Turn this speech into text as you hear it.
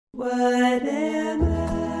What am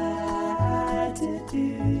I to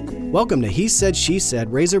do? Welcome to He Said, She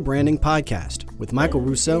Said Razor Branding Podcast with Michael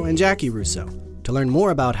Russo and Jackie Russo. To learn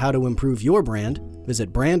more about how to improve your brand,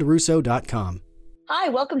 visit brandrusso.com. Hi,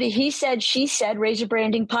 welcome to He Said, She Said Razor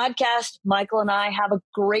Branding Podcast. Michael and I have a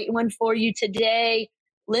great one for you today.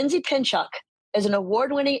 Lindsay Pinchuk is an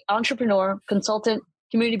award-winning entrepreneur, consultant,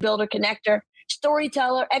 community builder, connector,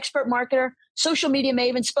 storyteller, expert marketer, social media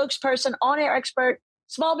maven, spokesperson, on-air expert,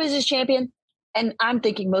 small business champion, and I'm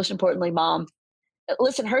thinking most importantly, mom.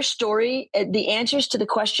 Listen, her story, the answers to the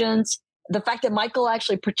questions, the fact that Michael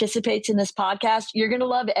actually participates in this podcast, you're going to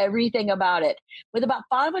love everything about it. With about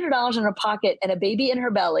 $500 in her pocket and a baby in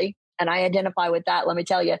her belly, and I identify with that, let me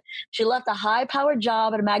tell you, she left a high-powered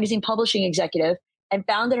job at a magazine publishing executive and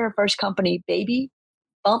founded her first company, Baby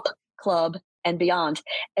Bump Club and Beyond.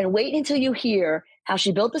 And wait until you hear how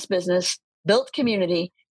she built this business, built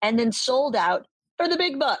community, and then sold out for the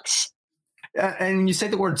big bucks. And you say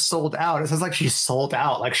the word sold out. It sounds like she sold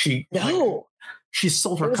out. Like she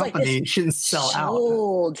sold her company. Like she didn't sell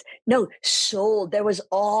sold. out. No, sold. There was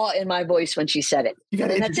awe in my voice when she said it.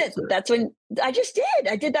 And that's it. That's when I just did.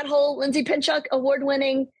 I did that whole Lindsay Pinchuk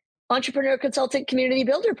award-winning entrepreneur, consultant, community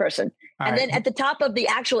builder person. Then at the top of the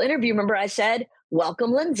actual interview, remember I said,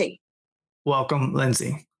 welcome, Lindsay. Welcome,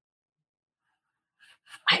 Lindsay.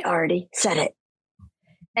 I already said it.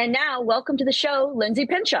 And now, welcome to the show, Lindsay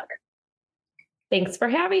Pinchuk. Thanks for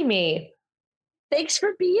having me. Thanks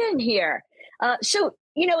for being here. So,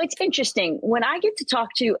 it's interesting. When I get to talk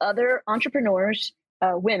to other entrepreneurs,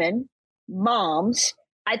 women, moms,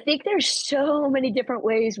 I think there's so many different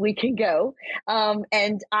ways we can go.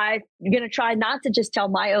 And I'm going to try not to just tell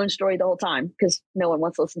my own story the whole time because no one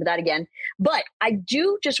wants to listen to that again. But I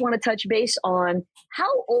do just want to touch base on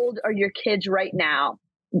how old are your kids right now?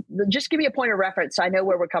 Just give me a point of reference so I know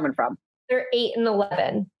where we're coming from. They're 8 and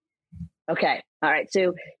 11. Okay. All right.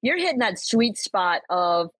 So you're hitting that sweet spot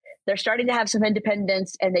of they're starting to have some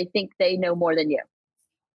independence and they think they know more than you.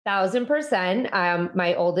 1,000%.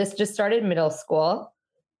 My oldest just started middle school.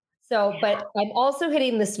 So, but I'm also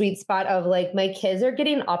hitting the sweet spot of like my kids are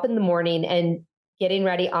getting up in the morning and getting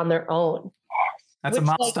ready on their own. That's a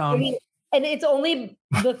milestone. And it's only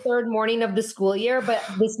the third morning of the school year. But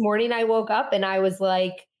this morning I woke up and I was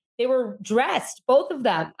like, they were dressed, both of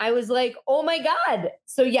them. I was like, oh my God.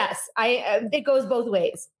 So yes, it goes both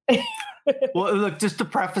ways. Well, look, just to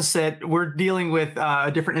preface it, we're dealing with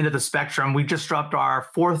a different end of the spectrum. We just dropped our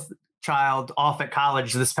 4th child off at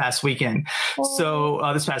college this past weekend. So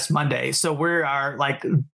this past Monday. So we are like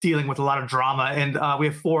dealing with a lot of drama and we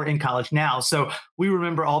have 4 in college now. So we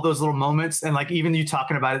remember all those little moments and like, even you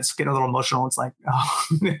talking about it's getting a little emotional. It's like, oh,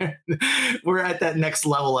 we're at that next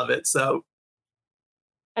level of it. So.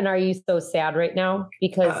 And are you so sad right now?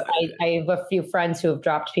 Because I have a few friends who have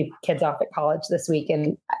dropped kids off at college this week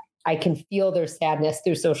and I can feel their sadness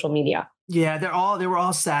through social media. Yeah, they were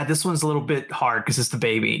all sad. This one's a little bit hard because it's the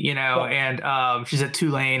baby, yeah. And she's at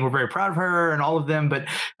Tulane. We're very proud of her and all of them. But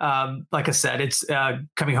like I said, it's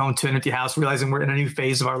coming home to an empty house, realizing we're in a new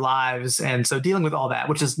phase of our lives. And so dealing with all that,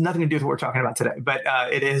 which has nothing to do with what we're talking about today, but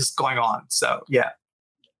it is going on. So, yeah.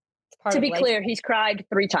 To be clear, he's cried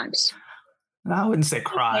 3 times. I wouldn't say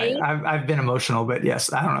cry. Okay. I've been emotional, but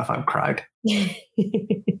yes, I don't know if I've cried.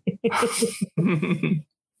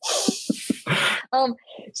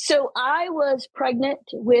 So I was pregnant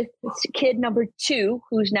with kid number 2,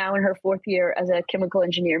 who's now in her 4th year as a chemical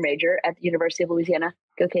engineer major at the University of Louisiana,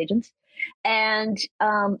 go Cajuns, and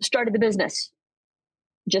started the business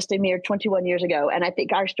just a mere 21 years ago. And I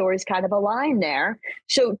think our stories kind of align there.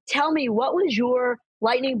 So tell me, what was your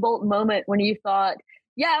lightning bolt moment when you thought,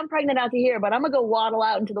 yeah, I'm pregnant out to here, but I'm going to go waddle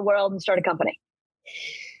out into the world and start a company?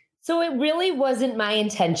 So it really wasn't my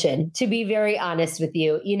intention, to be very honest with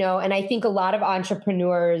you, and I think a lot of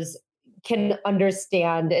entrepreneurs can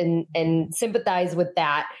understand and sympathize with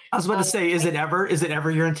that. I was about to say, is it ever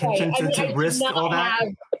your intention to risk all that? I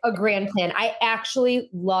have a grand plan. I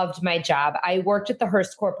actually loved my job. I worked at the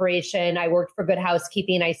Hearst Corporation. I worked for Good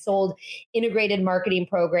Housekeeping. I sold integrated marketing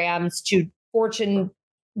programs to Fortune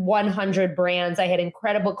 100 brands. I had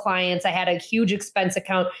incredible clients. I had a huge expense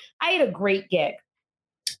account. I had a great gig.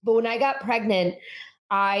 But when I got pregnant,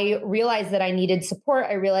 I realized that I needed support.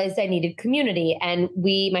 I realized I needed community. And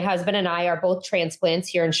my husband and I are both transplants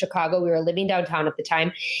here in Chicago. We were living downtown at the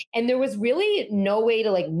time. And there was really no way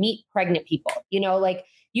to meet pregnant people.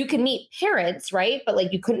 You can meet parents, right?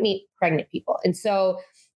 But you couldn't meet pregnant people. And so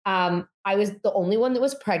I was the only one that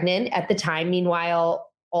was pregnant at the time. Meanwhile,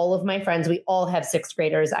 all of my friends, we all have 6th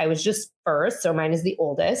graders. I was just first, so mine is the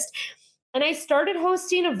oldest. And I started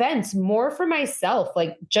hosting events more for myself,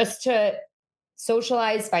 just to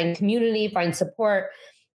socialize, find community, find support.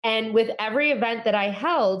 And with every event that I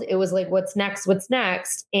held, it was like, what's next? What's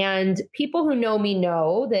next? And people who know me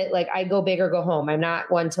know that like I go big or go home. I'm not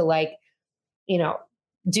one to like,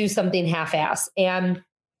 do something half-ass. And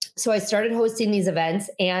so I started hosting these events,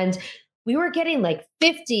 and we were getting like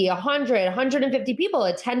 50, 100, 150 people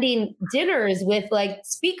attending dinners with like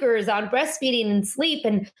speakers on breastfeeding and sleep.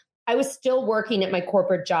 And I was still working at my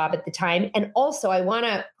corporate job at the time. And also, I want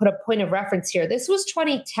to put a point of reference here. This was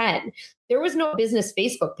 2010. There was no business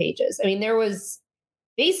Facebook pages. I mean, there was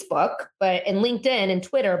Facebook, and LinkedIn and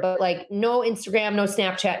Twitter, but like no Instagram, no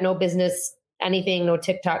Snapchat, no business, anything, no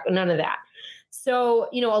TikTok, none of that. So,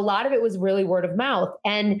 a lot of it was really word of mouth.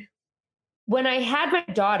 And when I had my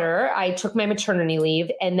daughter, I took my maternity leave,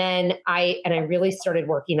 and then I really started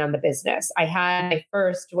working on the business. I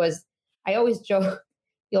always joke,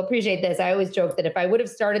 you'll appreciate this. I always joke that if I would have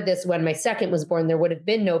started this when my second was born, there would have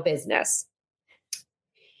been no business,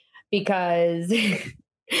 because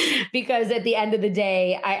at the end of the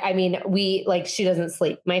day, she doesn't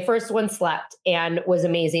sleep. My first one slept and was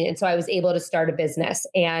amazing. And so I was able to start a business,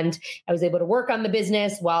 and I was able to work on the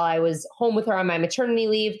business while I was home with her on my maternity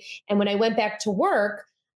leave. And when I went back to work,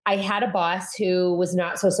 I had a boss who was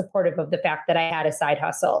not so supportive of the fact that I had a side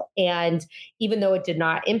hustle. And even though it did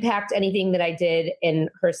not impact anything that I did in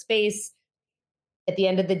her space, at the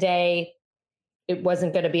end of the day, it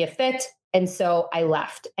wasn't going to be a fit. And so I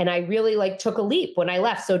left, and I really took a leap when I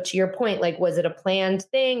left. So to your point, was it a planned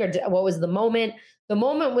thing, or what was the moment? The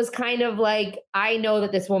moment was kind of like, I know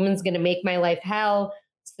that this woman's going to make my life hell.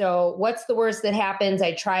 So what's the worst that happens?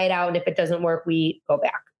 I try it out. And if it doesn't work, we go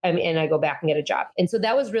back. And I go back and get a job. And so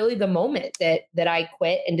that was really the moment that I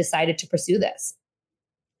quit and decided to pursue this.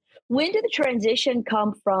 When did the transition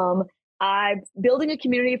come from I'm building a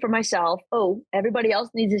community for myself? Oh, everybody else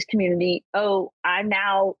needs this community. Oh, I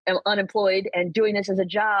now am unemployed and doing this as a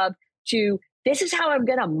job, to this is how I'm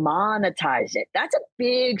going to monetize it. That's a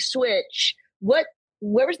big switch. Where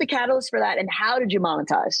was the catalyst for that, and how did you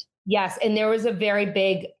monetize? Yes. And there was a very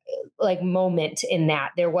big moment in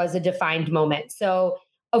that. There was a defined moment. So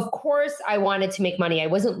of course I wanted to make money. I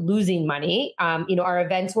wasn't losing money. Our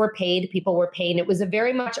events were paid, people were paying. It was a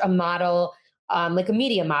very much a model, like a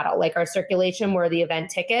media model, like our circulation were the event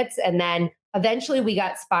tickets. And then eventually we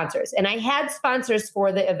got sponsors, and I had sponsors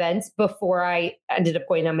for the events before I ended up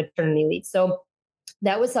going on maternity leave. So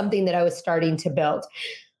that was something that I was starting to build.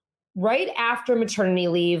 Right after maternity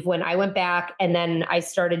leave, when I went back and then I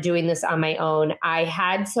started doing this on my own, I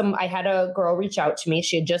had a girl reach out to me.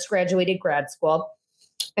 She had just graduated grad school,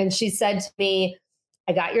 and she said to me,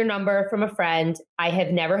 I got your number from a friend. I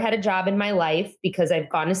have never had a job in my life because I've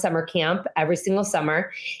gone to summer camp every single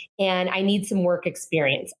summer, and I need some work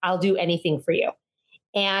experience. I'll do anything for you.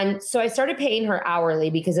 And so I started paying her hourly,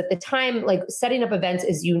 because at the time, setting up events,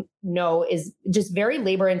 as you know, is just very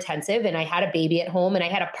labor intensive. And I had a baby at home, and I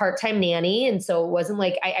had a part-time nanny. And so it wasn't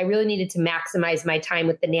I really needed to maximize my time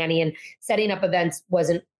with the nanny, and setting up events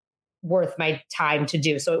wasn't worth my time to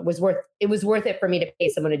do. So it was worth it for me to pay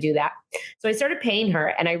someone to do that. So I started paying her,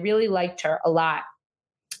 and I really liked her a lot.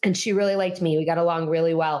 And she really liked me. We got along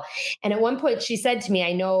really well. And at one point she said to me,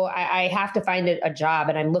 I know I have to find a job,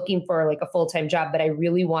 and I'm looking for a full-time job, but I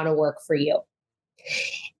really want to work for you.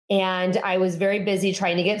 And I was very busy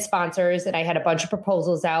trying to get sponsors, and I had a bunch of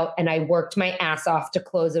proposals out, and I worked my ass off to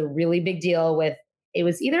close a really big deal with, it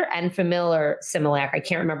was either Enfamil or Similac. I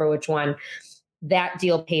can't remember which one. That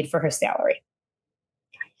deal paid for her salary.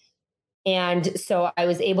 And so I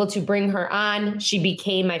was able to bring her on. She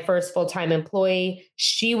became my first full-time employee.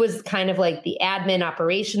 She was kind of like the admin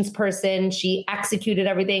operations person. She executed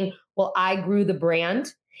everything. Well, I grew the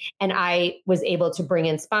brand, and I was able to bring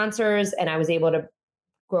in sponsors, and I was able to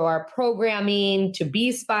grow our programming to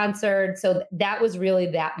be sponsored. So that was really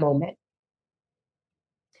that moment.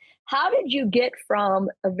 How did you get from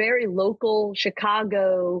a very local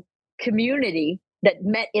Chicago community that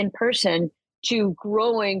met in person to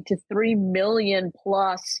growing to 3 million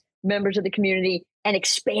plus members of the community and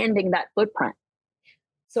expanding that footprint?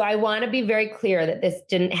 So I want to be very clear that this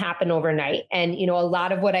didn't happen overnight. And, a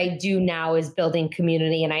lot of what I do now is building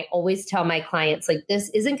community. And I always tell my clients, this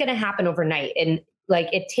isn't going to happen overnight. And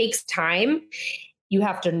it takes time. You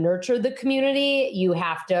have to nurture the community. You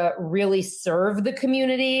have to really serve the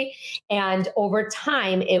community. And over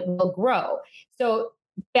time, it will grow. So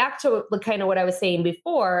back to kind of what I was saying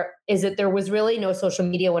before, is that there was really no social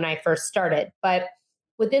media when I first started. But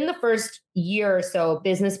within the first year or so,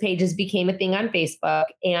 business pages became a thing on Facebook.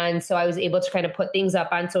 And so I was able to kind of put things up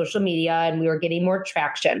on social media, and we were getting more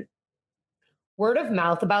traction. Word of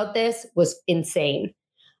mouth about this was insane.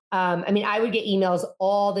 I mean, I would get emails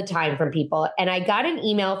all the time from people. And I got an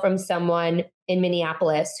email from someone in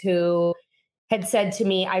Minneapolis who had said to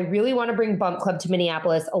me, I really want to bring Bump Club to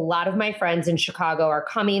Minneapolis. A lot of my friends in Chicago are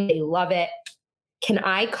coming. They love it. Can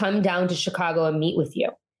I come down to Chicago and meet with you?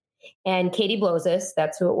 And Katie Blozis,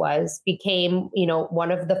 that's who it was, became,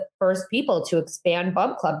 one of the first people to expand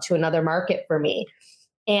Bump Club to another market for me.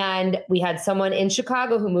 And we had someone in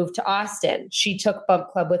Chicago who moved to Austin. She took Bump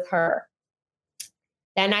Club with her.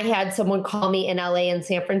 Then I had someone call me in LA and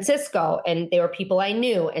San Francisco, and they were people I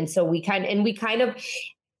knew. And so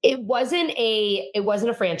it wasn't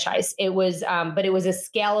a franchise. It was, but it was a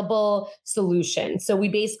scalable solution. So we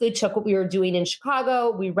basically took what we were doing in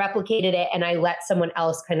Chicago, we replicated it, and I let someone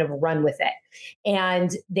else kind of run with it.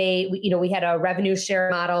 And we had a revenue share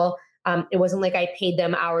model. It wasn't like I paid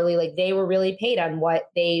them hourly, like they were really paid on what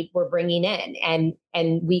they were bringing in.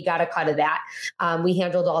 And we got a cut of that. We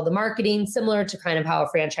handled all the marketing similar to kind of how a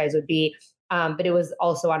franchise would be. But it was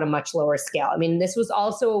also on a much lower scale. I mean, this was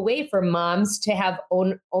also a way for moms to have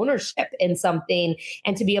ownership in something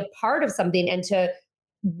and to be a part of something and to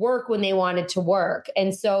work when they wanted to work.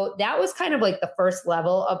 And so that was kind of like the first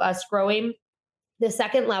level of us growing. The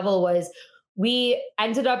second level was we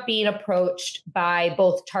ended up being approached by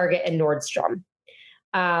both Target and Nordstrom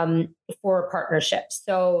for partnerships.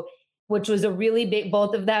 So, which was a really big,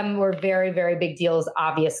 both of them were very, very big deals,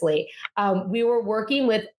 obviously. We were working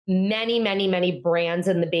with many, many, many brands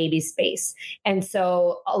in the baby space. And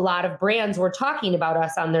so a lot of brands were talking about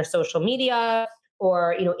us on their social media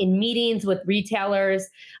or, in meetings with retailers.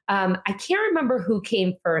 I can't remember who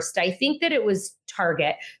came first. I think that it was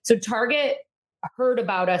Target. So Target heard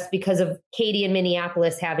about us because of Katie in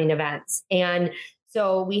Minneapolis having events. And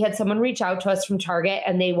so we had someone reach out to us from Target,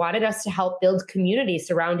 and they wanted us to help build community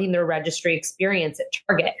surrounding their registry experience at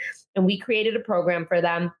Target. And we created a program for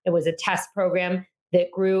them. It was a test program that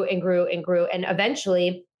grew and grew and grew. And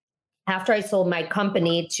eventually, after I sold my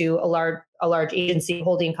company to a large agency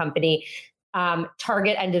holding company,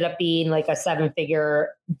 Target ended up being like a 7-figure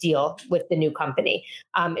deal with the new company.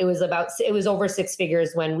 It was over 6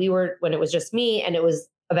 figures when it was just me, and it was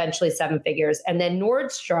eventually 7 figures. And then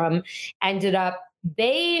Nordstrom ended up,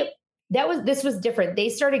 this was different. They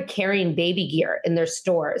started carrying baby gear in their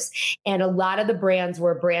stores. And a lot of the brands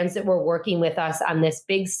were brands that were working with us on this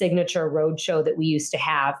big signature road show that we used to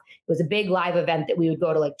have. It was a big live event that we would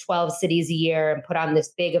go to like 12 cities a year and put on this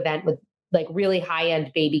big event with like really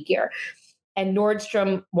high-end baby gear. And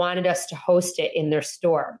Nordstrom wanted us to host it in their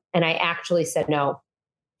store. And I actually said no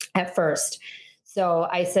at first. So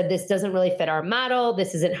I said, this doesn't really fit our model.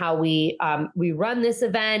 This isn't how we run this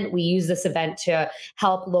event. We use this event to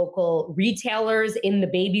help local retailers in the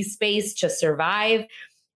baby space to survive.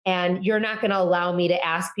 And you're not going to allow me to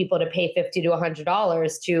ask people to pay $50 to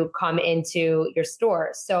 $100 to come into your store.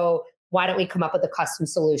 So why don't we come up with a custom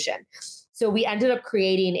solution? So we ended up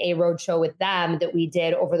creating a roadshow with them that we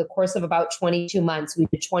did over the course of about 22 months. We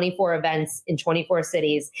did 24 events in 24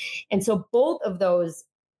 cities. And so both of those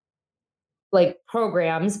like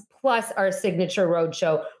programs plus our signature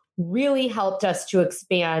roadshow really helped us to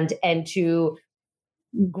expand and to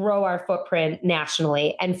grow our footprint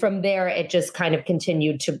nationally. And from there, it just kind of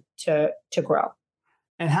continued to grow.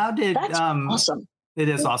 And how did That's awesome. It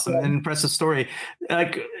is awesome. An impressive story.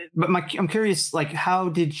 I'm curious, how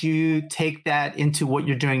did you take that into what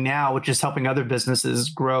you're doing now, which is helping other businesses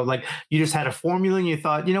grow? Like, you just had a formula and you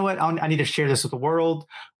thought, you know what, I need to share this with the world.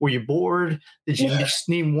 Were you bored? Did you just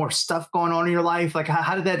need more stuff going on in your life? Like,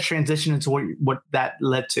 how did that transition into what that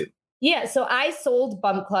led to? Yeah. So I sold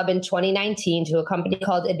Bump Club in 2019 to a company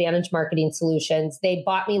called Advantage Marketing Solutions. They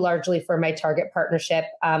bought me largely for my Target partnership.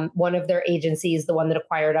 One of their agencies, the one that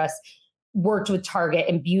acquired us, worked with Target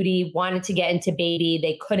and beauty, wanted to get into baby.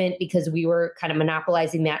 They couldn't because we were kind of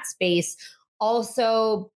monopolizing that space.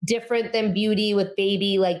 Also different than beauty with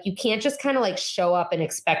baby. Like, you can't just kind of like show up and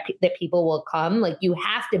expect that people will come. Like, you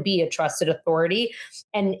have to be a trusted authority.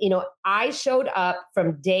 And, I showed up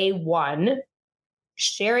from day one,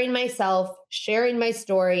 sharing myself, sharing my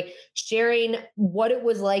story, sharing what it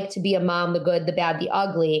was like to be a mom, the good, the bad, the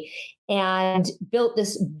ugly, and built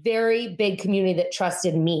this very big community that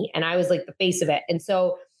trusted me. And I was like the face of it. And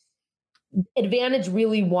so Advantage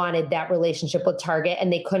really wanted that relationship with Target,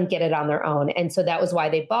 and they couldn't get it on their own. And so that was why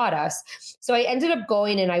they bought us. So I ended up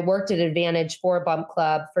going and I worked at Advantage for Bump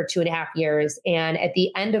Club for 2.5 years. And at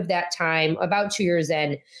the end of that time, about 2 years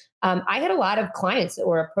in, I had a lot of clients that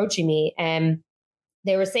were approaching me, and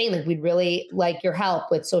they were saying, like, we'd really like your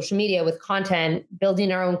help with social media, with content,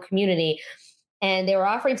 building our own community. And they were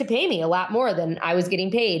offering to pay me a lot more than I was getting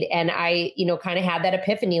paid. And I, kind of had that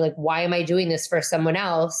epiphany, like, why am I doing this for someone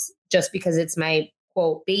else just because it's my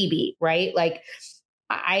quote baby, right? Like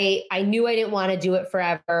I knew I didn't want to do it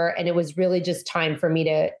forever. And it was really just time for me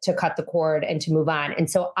to cut the cord and to move on. And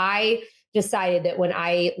so I decided that when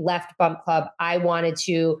I left Bump Club, I wanted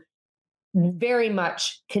to very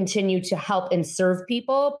much continue to help and serve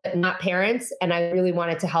people, but not parents. And I really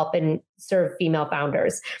wanted to help and serve female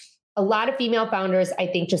founders. A lot of female founders, I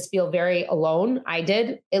think, just feel very alone. I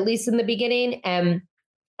did, at least in the beginning, and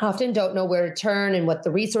often don't know where to turn and what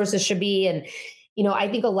the resources should be. And, you know, I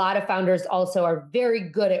think a lot of founders also are very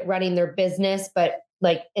good at running their business, but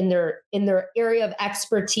like in their area of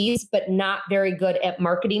expertise, but not very good at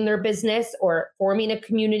marketing their business or forming a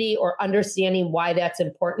community or understanding why that's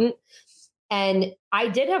important. And I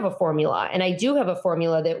did have a formula, and I do have a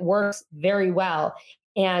formula that works very well.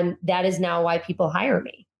 And that is now why people hire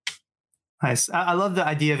me. Nice. I love the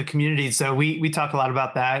idea of a community. So we talk a lot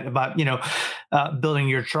about that, about, building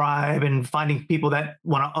your tribe and finding people that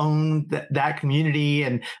want to own that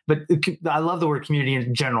community. But I love the word community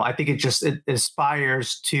in general. I think it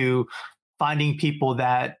aspires to finding people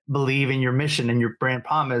that believe in your mission and your brand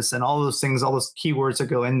promise and all those things, all those keywords that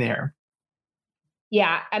go in there.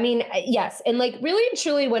 Yeah. I mean, yes. And like really and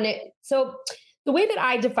truly so the way that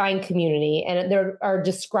I define community and there are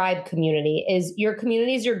described community is your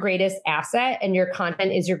community is your greatest asset and your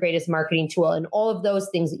content is your greatest marketing tool. And all of those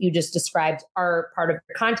things that you just described are part of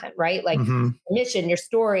your content, right? Like your mission, your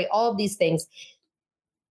story, all of these things.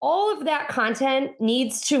 All of that content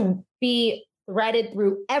needs to be threaded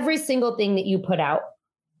through every single thing that you put out.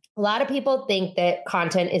 A lot of people think that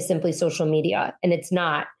content is simply social media, and it's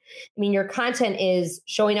not. I mean, your content is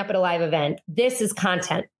showing up at a live event. This is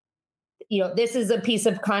content. This is a piece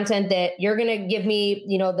of content that you're going to give me,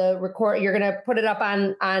 the record, you're going to put it up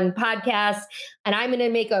on podcasts, and I'm going to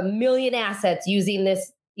make 1 million assets using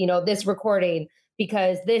this, this recording,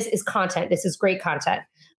 because this is content. This is great content.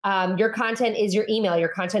 Your content is your email. Your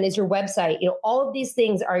content is your website. All of these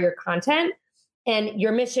things are your content, and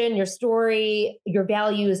your mission, your story, your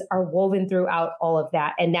values are woven throughout all of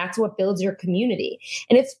that. And that's what builds your community.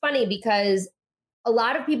 And it's funny because a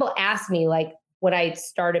lot of people ask me, like, when I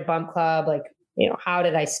started Bump Club, like, how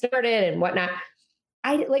did I start it and whatnot?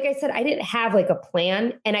 Like I said, I didn't have like a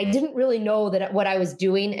plan, and I didn't really know that what I was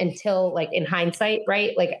doing until like in hindsight,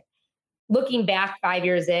 right? Like looking back 5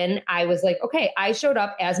 years in, I was like, okay, I showed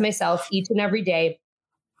up as myself each and every day,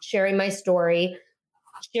 sharing my story,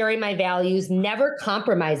 sharing my values, never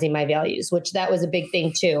compromising my values, which that was a big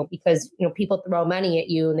thing too, because, people throw money at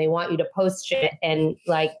you and they want you to post shit, and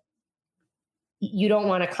like, you don't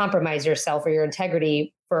want to compromise yourself or your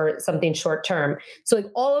integrity for something short term. So like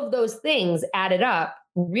all of those things added up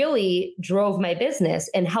really drove my business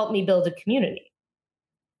and helped me build a community.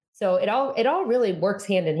 So it all really works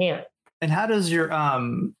hand in hand. And how does your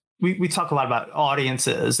we talk a lot about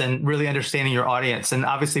audiences and really understanding your audience. And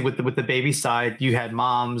obviously with the baby side, you had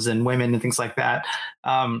moms and women and things like that.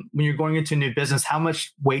 When you're going into a new business, how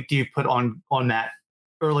much weight do you put on that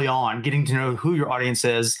early on, getting to know who your audience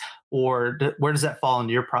is, or where does that fall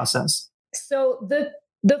into your process? So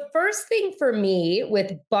the first thing for me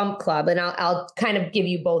with Bump Club, and I'll kind of give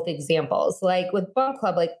you both examples, like with Bump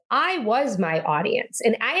Club, like I was my audience,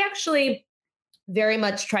 and I actually very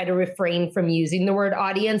much try to refrain from using the word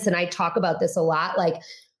audience. And I talk about this a lot. Like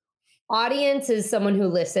audience is someone who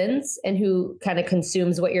listens and who kind of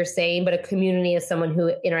consumes what you're saying, but a community is someone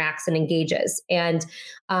who interacts and engages. And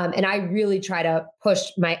I really try to push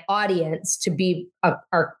my audience to be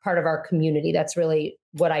our part of our community. That's really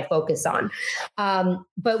what I focus on.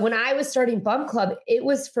 But when I was starting Bump Club, it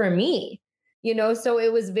was for me, so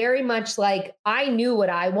it was very much like I knew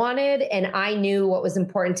what I wanted and I knew what was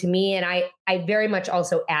important to me. And I very much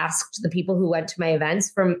also asked the people who went to my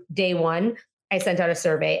events from day one. I sent out a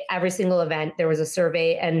survey. Every single event, there was a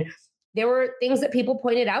survey, and there were things that people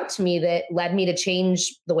pointed out to me that led me to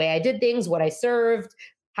change the way I did things, what I served,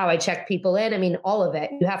 how I checked people in. I mean, all of it.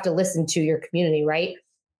 You have to listen to your community, right?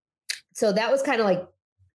 So that was kind of like,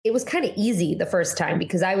 it was kind of easy the first time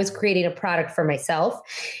because I was creating a product for myself.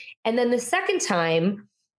 And then the second time,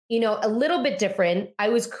 a little bit different. I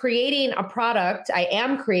was creating a product. I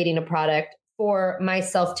am creating a product for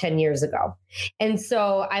myself 10 years ago. And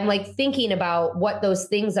so I'm like thinking about what those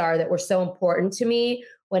things are that were so important to me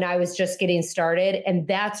when I was just getting started. And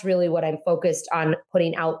that's really what I'm focused on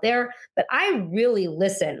putting out there. But I really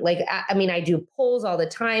listen. Like, I do polls all the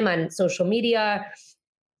time on social media.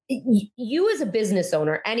 You as a business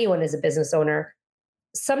owner, anyone as a business owner,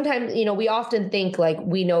 sometimes, we often think like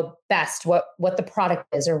we know best what the product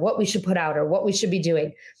is or what we should put out or what we should be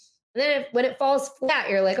doing. And then when it falls flat,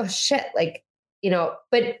 you're like, oh shit, like,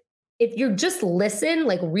 but if you just listen,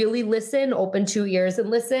 like really listen, open 2 ears and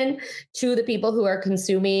listen to the people who are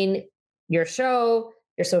consuming your show,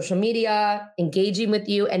 your social media, engaging with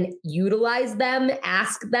you, and utilize them,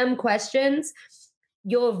 ask them questions,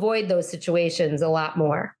 you'll avoid those situations a lot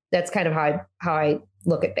more. That's kind of how I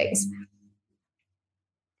look at things.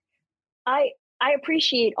 I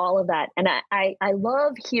appreciate all of that. And I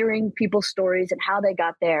love hearing people's stories and how they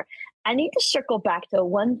got there. I need to circle back to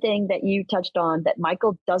one thing that you touched on that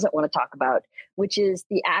Michael doesn't want to talk about, which is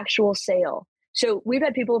the actual sale. So we've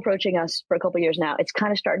had people approaching us for a couple of years now. It's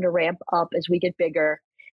kind of starting to ramp up as we get bigger.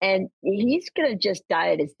 And he's going to just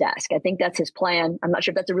die at his desk. I think that's his plan. I'm not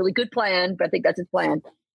sure if that's a really good plan, but I think that's his plan.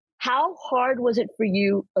 How hard was it for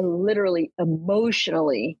you, literally,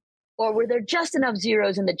 emotionally? Or were there just enough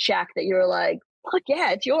zeros in the check that you were like, fuck yeah,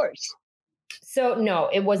 it's yours? So no,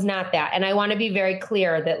 it was not that. And I want to be very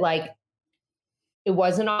clear that like, it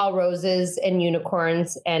wasn't all roses and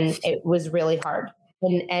unicorns, and it was really hard.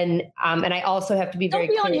 And I also have to be very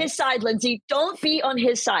clear. Don't be on his side, Lindsay. Don't be on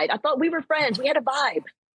his side. I thought we were friends. We had a vibe.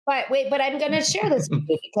 But I'm going to share this with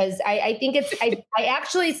you because I think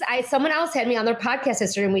someone else had me on their podcast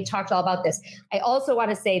yesterday and we talked all about this. I also want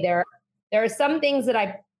to say there are some things that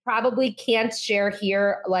I probably can't share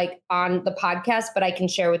here, like on the podcast, but I can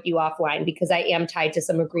share with you offline because I am tied to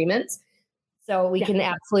some agreements. So we can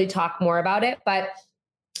absolutely talk more about it. But,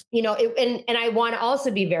 you know, and I want to also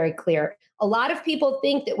be very clear. A lot of people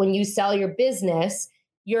think that when you sell your business,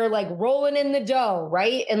 you're like rolling in the dough,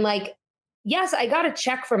 right? And like, yes, I got a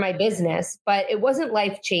check for my business, but it wasn't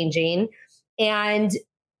life-changing. And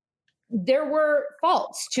there were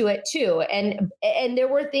faults to it too. And there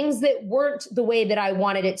were things that weren't the way that I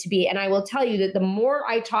wanted it to be. And I will tell you that the more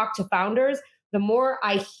I talk to founders, the more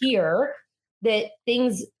I hear that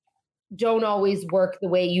things don't always work the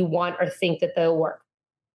way you want or think that they'll work.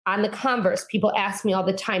 On the converse, people ask me all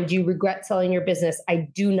the time, do you regret selling your business? I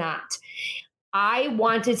do not. I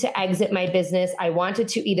wanted to exit my business. I wanted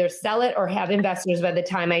to either sell it or have investors by the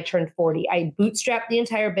time I turned 40. I bootstrapped the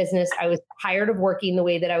entire business. I was tired of working the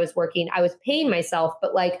way that I was working. I was paying myself,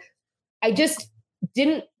 but like, I just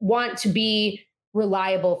didn't want to be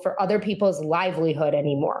reliable for other people's livelihood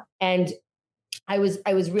anymore. And I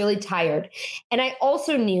was really tired. And I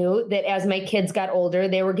also knew that as my kids got older,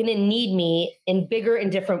 they were going to need me in bigger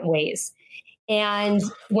and different ways. And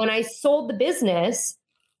when I sold the business,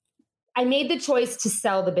 I made the choice to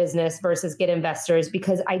sell the business versus get investors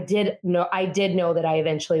because I did know that I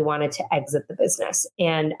eventually wanted to exit the business.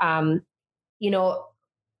 And, you know,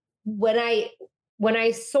 when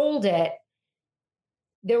I sold it,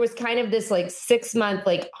 there was kind of this like 6-month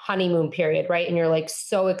like honeymoon period, right? And you're like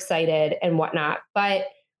so excited and whatnot. But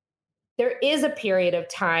there is a period of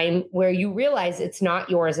time where you realize it's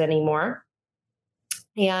not yours anymore.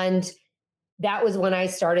 And that was when I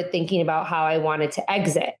started thinking about how I wanted to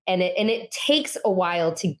exit. And it takes a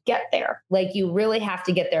while to get there. Like you really have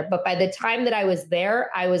to get there. But by the time that I was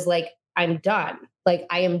there, I was like, I'm done. Like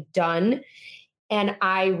I am done. And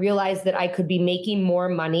I realized that I could be making more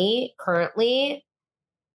money currently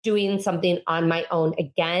doing something on my own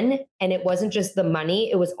again. And it wasn't just the money,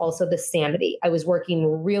 it was also the sanity. I was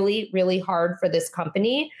working really, really hard for this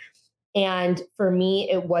company. And for me,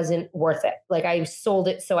 it wasn't worth it. Like I sold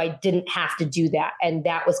it so I didn't have to do that. And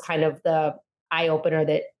that was kind of the eye opener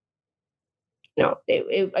that, you know,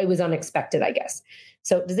 it was unexpected, I guess.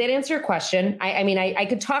 So does that answer your question? I mean, I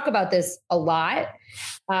could talk about this a lot,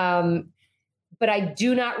 but I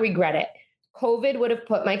do not regret it. COVID would have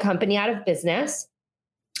put my company out of business.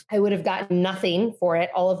 I would have gotten nothing for it.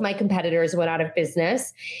 All of my competitors went out of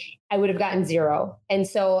business. I would have gotten zero. And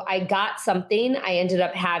so I got something. I ended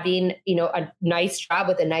up having, you know, a nice job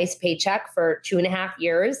with a nice paycheck for 2.5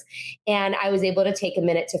 years. And I was able to take a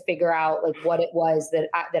minute to figure out like what it was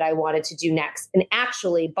that I wanted to do next. And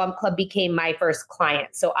actually Bump Club became my first client.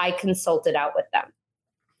 So I consulted out with them.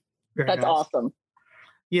 That's awesome.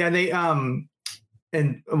 Yeah. They,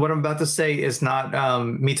 and what I'm about to say is not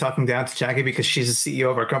me talking down to Jackie because she's the CEO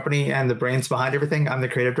of our company and the brains behind everything. I'm the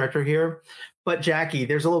creative director here. But Jackie,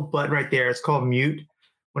 there's a little button right there. It's called mute.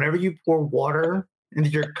 Whenever you pour water into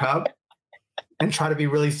your cup and try to be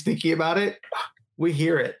really sneaky about it, we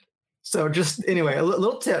hear it. So just anyway, a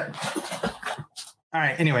little tip. All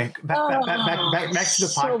right. Anyway, back to the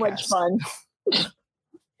podcast. So much fun.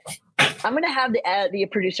 I'm going to have the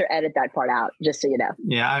producer edit that part out, just so you know.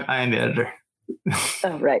 Yeah, I am the editor.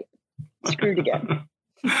 Oh, right. Screwed again.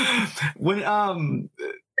 When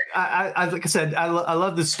I like I said, I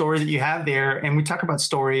love the story that you have there, and we talk about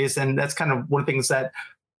stories, and that's kind of one of the things that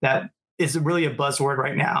is really a buzzword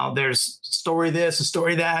right now. There's story this, a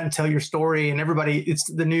story that, and tell your story, and everybody, it's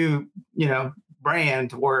the new, you know,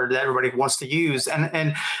 brand word that everybody wants to use.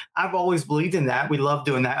 And I've always believed in that. We love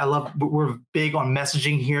doing that. We're big on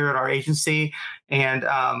messaging here at our agency, and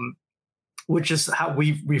which is how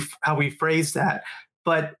we phrase that.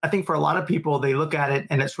 But I think for a lot of people, they look at it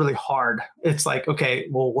and it's really hard. It's like, okay,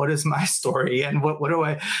 well, what is my story? And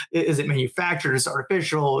what is it manufactured? Is it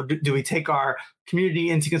artificial? Do we take our community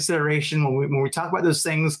into consideration when we talk about those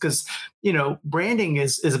things? Because, branding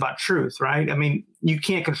is about truth, right? I mean, you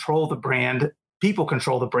can't control the brand. People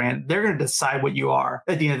control the brand. They're going to decide what you are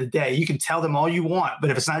at the end of the day. You can tell them all you want, but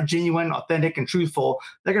if it's not genuine, authentic, and truthful,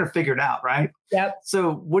 they're going to figure it out, right? Yep.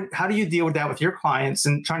 So how do you deal with that with your clients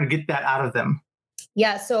and trying to get that out of them?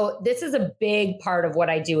 Yeah. So this is a big part of what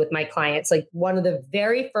I do with my clients. Like one of the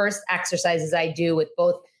very first exercises I do with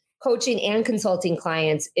both coaching and consulting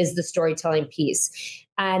clients is the storytelling piece.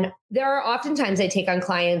 And there are oftentimes I take on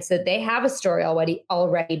clients that they have a story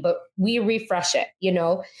already, but we refresh it,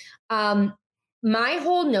 my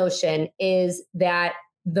whole notion is that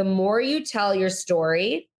the more you tell your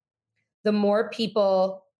story, the more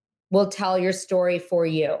people will tell your story for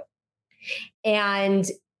you. And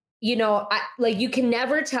you can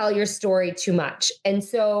never tell your story too much. And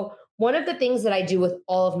so one of the things that I do with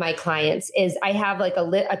all of my clients is I have like a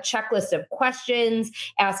checklist of questions,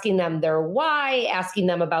 asking them their why, asking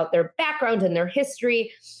them about their background and their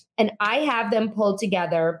history. And I have them pull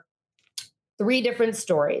together 3 different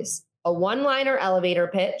stories, a one-liner elevator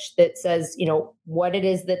pitch that says, what it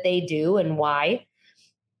is that they do and why,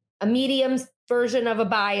 a medium version of a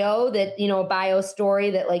bio that, a bio story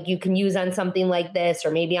that like you can use on something like this or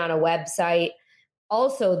maybe on a website.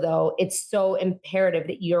 Also, though, it's so imperative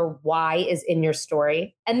that your why is in your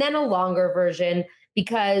story. And then a longer version,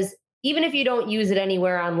 because even if you don't use it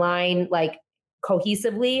anywhere online, like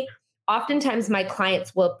cohesively, oftentimes my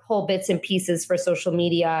clients will pull bits and pieces for social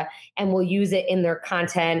media and will use it in their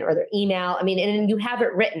content or their email. I mean, and you have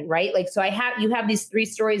it written, right? Like, so you have these 3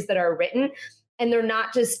 stories that are written and they're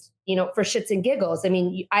not just, for shits and giggles. I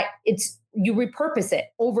mean, you repurpose it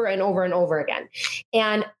over and over and over again.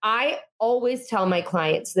 And I always tell my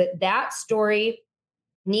clients that story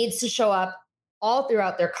needs to show up all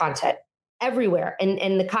throughout their content, everywhere.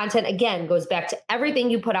 And the content, again, goes back to everything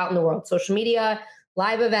you put out in the world, social media,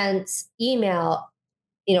 live events, email,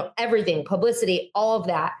 everything, publicity, all of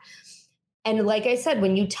that. And like I said,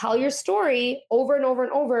 when you tell your story over and over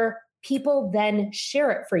and over, people then share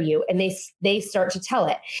it for you and they start to tell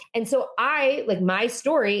it. And so my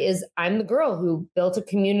story is I'm the girl who built a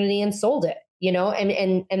community and sold it,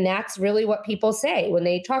 and that's really what people say when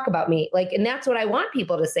they talk about me. And that's what I want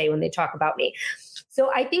people to say when they talk about me.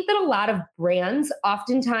 So I think that a lot of brands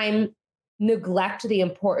oftentimes neglect the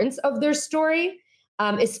importance of their story,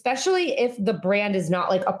 especially if the brand is not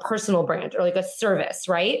like a personal brand or like a service,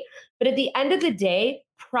 right? But at the end of the day,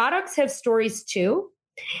 products have stories too.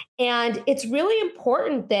 And it's really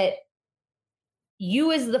important that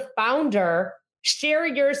you as the founder share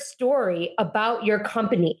your story about your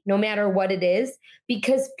company, no matter what it is,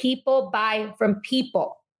 because people buy from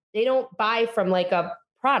people. They don't buy from like a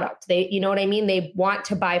product. You know what I mean? They want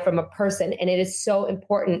to buy from a person. And it is so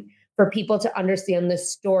important for people to understand the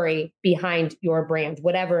story behind your brand,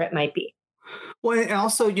 whatever it might be. Well, and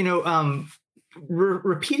also,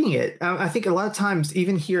 repeating it. I think a lot of times,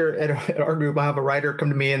 even here at our group, I have a writer come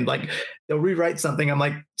to me and like they'll rewrite something. I'm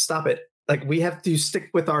like, stop it. Like we have to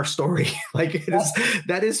stick with our story.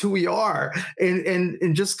 That is who we are.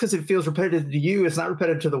 And just because it feels repetitive to you, it's not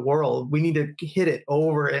repetitive to the world. We need to hit it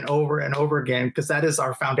over and over and over again because that is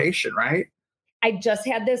our foundation, right? I just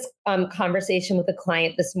had this conversation with a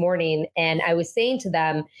client this morning, and I was saying to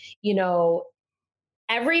them,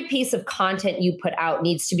 every piece of content you put out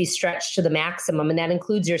needs to be stretched to the maximum. And that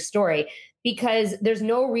includes your story, because there's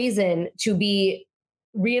no reason to be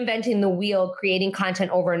reinventing the wheel, creating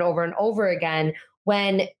content over and over and over again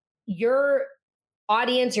when your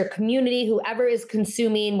audience, your community, whoever is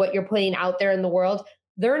consuming what you're putting out there in the world,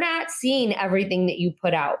 they're not seeing everything that you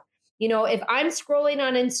put out. If I'm scrolling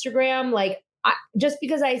on Instagram, just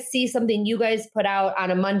because I see something you guys put out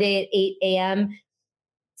on a Monday at 8 a.m.,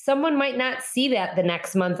 someone might not see that the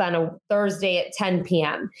next month on a Thursday at 10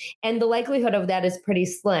 p.m. And the likelihood of that is pretty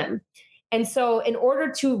slim. And so in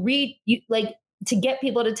order to to get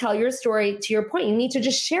people to tell your story, to your point, you need to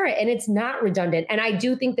just share it. And it's not redundant. And I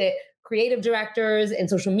do think that creative directors and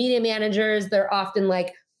social media managers, they're often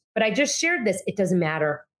like, but I just shared this. It doesn't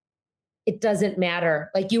matter. It doesn't matter.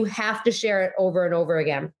 You have to share it over and over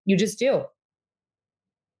again. You just do.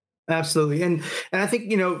 Absolutely. And I think,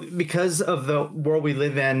 because of the world we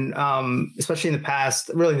live in, especially in the past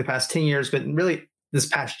 10 years, but really this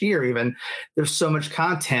past year, even, there's so much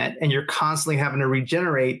content and you're constantly having to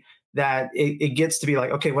regenerate. that it gets to be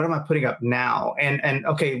like, okay, what am I putting up now? And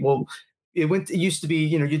okay, well, it used to be,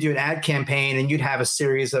 you do an ad campaign and you'd have a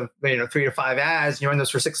series of, 3 to 5 ads, and you're in those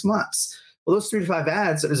for 6 months. Well, those 3 to 5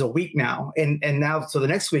 ads is a week now. And now, so the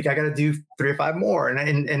next week I got to do 3 or 5 more.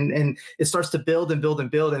 And it starts to build and build and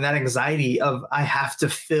build. And that anxiety of, I have to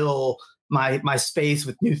fill my space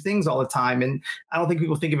with new things all the time. And I don't think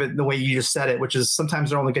people think of it the way you just said it, which is sometimes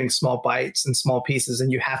they're only getting small bites and small pieces.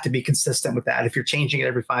 And you have to be consistent with that. If you're changing it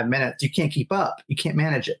every 5 minutes, you can't keep up. You can't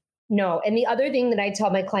manage it. No. And the other thing that I tell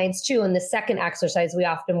my clients too, and the second exercise we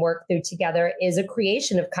often work through together, is a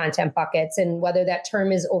creation of content buckets. And whether that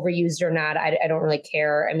term is overused or not, I don't really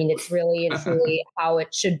care. I mean, it's really and truly how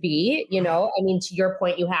it should be. I mean, to your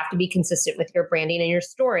point, you have to be consistent with your branding and your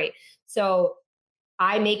story. So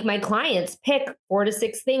I make my clients pick 4 to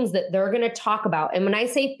 6 things that they're going to talk about. And when I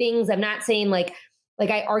say things, I'm not saying like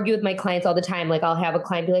I argue with my clients all the time. Like I'll have a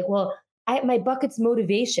client be like, well, my bucket's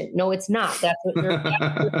motivation. No, it's not. That's what you're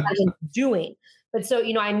doing. But so,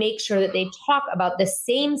 I make sure that they talk about the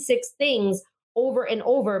same 6 things over and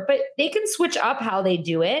over, but they can switch up how they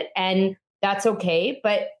do it. And that's okay.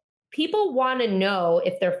 But people want to know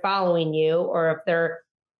if they're following you or if they're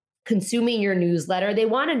consuming your newsletter. They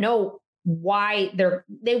want to know why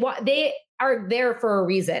they are there for a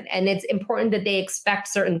reason. And it's important that they expect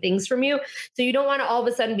certain things from you. So you don't want to all of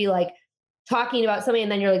a sudden be like talking about something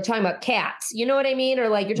and then you're like talking about cats, you know what I mean? Or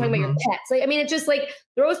like you're talking about your pets. Like, I mean, it just like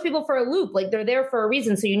throws people for a loop. Like they're there for a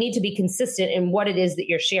reason. So you need to be consistent in what it is that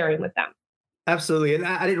you're sharing with them. Absolutely. And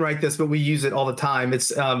I didn't write this, but we use it all the time. It's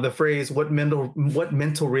the phrase, what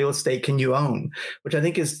mental real estate can you own? Which I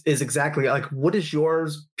think is exactly like, what is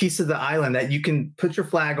yours piece of the island that you can put your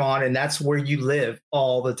flag on and that's where you live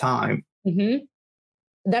all the time? Mm-hmm.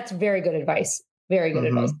 That's very good advice. Very good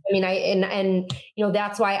advice. I mean, and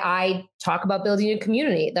that's why I talk about building a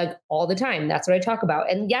community like all the time. That's what I talk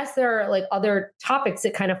about. And yes, there are like other topics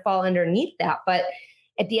that kind of fall underneath that, but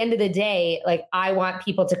at the end of the day, like I want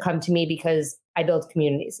people to come to me because I build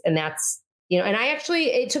communities, and that's, and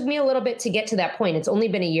it took me a little bit to get to that point. It's only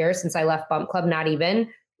been a year since I left Bump Club, not even.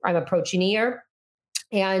 I'm approaching a year.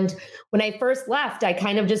 And when I first left, I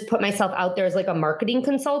kind of just put myself out there as like a marketing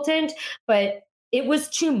consultant, but it was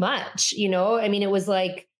too much, I mean, it was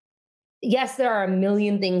like, yes, there are a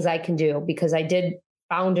million things I can do because I did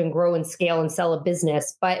found and grow and scale and sell a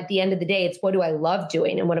business. But at the end of the day, it's what do I love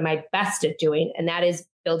doing and what am I best at doing? And that is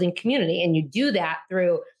building community. And you do that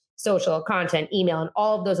through social content, email, and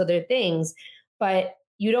all of those other things. But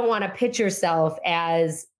you don't want to pitch yourself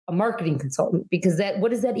as a marketing consultant because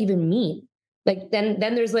what does that even mean? Like, then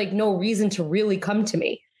there's like no reason to really come to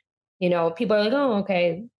me. People are like, oh,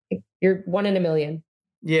 okay. You're 1 in a million.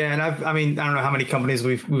 Yeah. And I don't know how many companies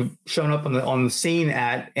we've shown up on the scene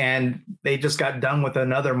at, and they just got done with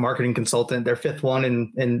another marketing consultant, their 5th one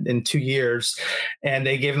in 2 years. And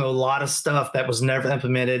they gave them a lot of stuff that was never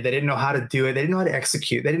implemented. They didn't know how to do it. They didn't know how to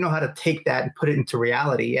execute. They didn't know how to take that and put it into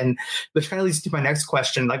reality. And which kind of leads to my next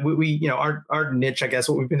question. Like we our niche, I guess,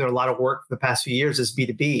 what we've been doing a lot of work for the past few years is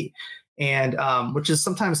B2B. And which is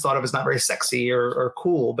sometimes thought of as not very sexy or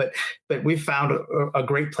cool, but we've found a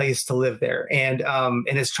great place to live there. And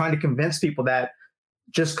it's trying to convince people that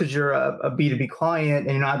just because you're a B2B client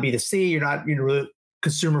and you're not B2C, you're not really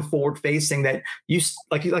consumer forward facing, that you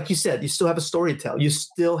like you said, you still have a story to tell. You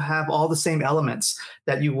still have all the same elements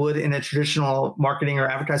that you would in a traditional marketing or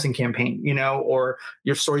advertising campaign, or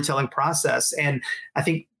your storytelling process. And I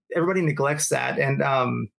think everybody neglects that. And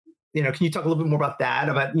can you talk a little bit more about that,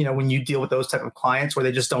 about, when you deal with those type of clients where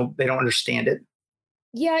they don't understand it?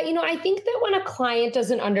 Yeah. I think that when a client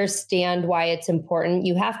doesn't understand why it's important,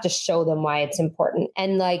 you have to show them why it's important.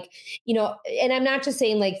 And like, and I'm not just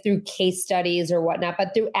saying like through case studies or whatnot,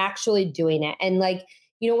 but through actually doing it. And like,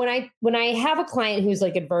 when I have a client who's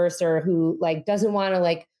like adverse or who like doesn't want to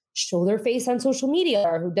like show their face on social media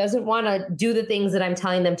or who doesn't want to do the things that I'm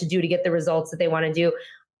telling them to do to get the results that they want to do,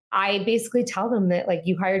 I basically tell them that like,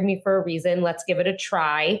 you hired me for a reason, let's give it a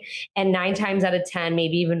try. And 9 times out of 10,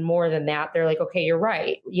 maybe even more than that, they're like, okay, you're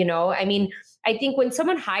right. I mean, I think when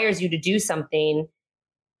someone hires you to do something,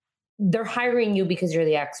 they're hiring you because you're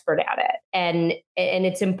the expert at it. And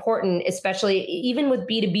it's important, especially even with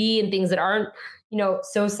B2B and things that aren't,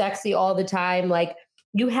 so sexy all the time, like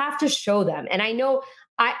you have to show them. And I know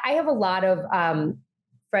I have a lot of,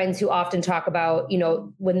 friends who often talk about,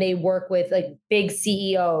 when they work with like big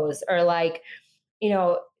CEOs or like,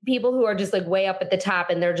 people who are just like way up at the top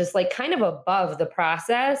and they're just like kind of above the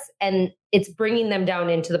process, and it's bringing them down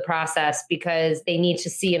into the process because they need to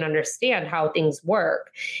see and understand how things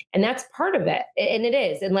work. And that's part of it. And it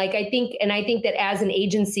is. And like, I think that as an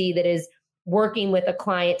agency that is working with a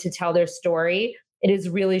client to tell their story, It is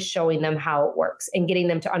really showing them how it works and getting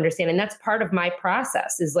them to understand. And that's part of my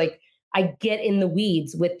process is like, I get in the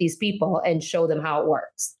weeds with these people and show them how it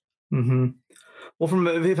works. Mm-hmm.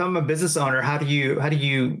 Well, if I'm a business owner, how do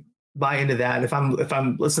you buy into that? If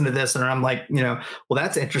I'm listening to this and I'm like, well,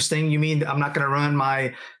 that's interesting. You mean I'm not going to run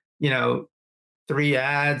my, 3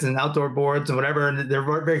 ads and outdoor boards and whatever. And they're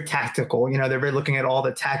very, very tactical. They're very looking at all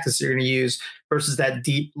the tactics you're going to use versus that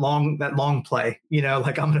long play,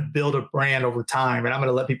 like I'm going to build a brand over time and I'm going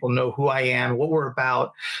to let people know who I am, what we're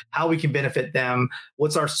about, how we can benefit them.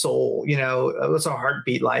 What's our soul, what's our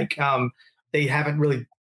heartbeat like? They haven't really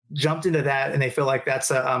jumped into that and they feel like that's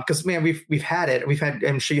because man, we've had it.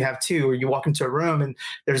 I'm sure you have too, where you walk into a room and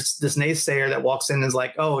there's this naysayer that walks in and is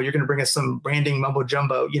like, oh, you're going to bring us some branding mumbo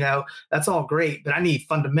jumbo, that's all great, but I need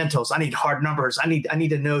fundamentals. I need hard numbers. I need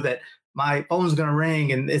to know that my phone's going to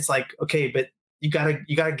ring. And it's like, okay, but you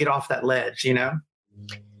gotta get off that ledge,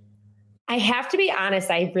 I have to be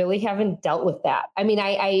honest. I really haven't dealt with that. I mean,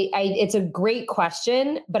 I it's a great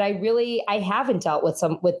question, but I haven't dealt with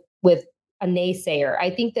with a naysayer. I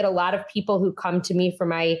think that a lot of people who come to me for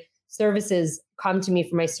my services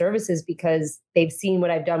because they've seen what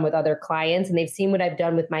I've done with other clients and they've seen what I've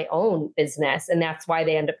done with my own business. And that's why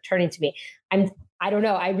they end up turning to me. I don't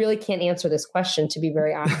know. I really can't answer this question, to be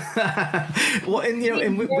very honest. Well, and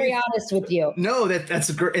very honest with you. No, that's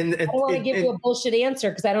great. And I don't want to give you a bullshit answer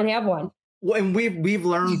because I don't have one. Well, and we've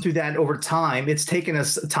learned through that over time. It's taken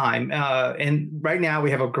us time, and right now we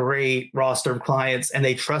have a great roster of clients, and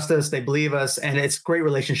they trust us, they believe us, and it's great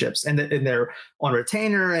relationships, and they're on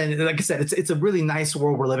retainer. And like I said, it's a really nice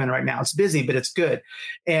world we're living in right now. It's busy, but it's good.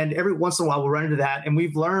 And every once in a while we'll run into that, and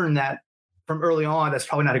we've learned that from early on that's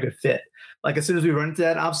probably not a good fit. Like as soon as we run into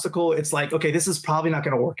that obstacle, it's like, okay, this is probably not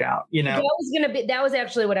going to work out. That was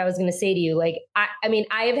actually what I was going to say to you. Like, I mean,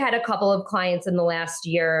 I have had a couple of clients in the last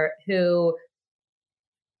year who,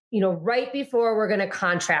 right before we're going to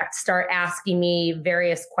contract, start asking me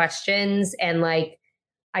various questions. And like,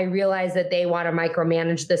 I realize that they want to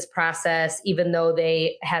micromanage this process, even though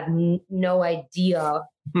they have no idea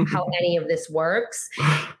how any of this works.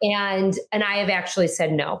 And I have actually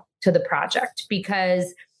said no to the project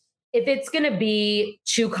because if it's going to be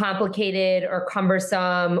too complicated or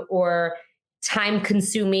cumbersome or time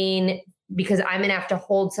consuming, because I'm going to have to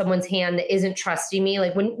hold someone's hand that isn't trusting me.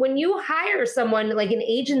 Like when you hire someone like an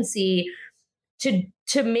agency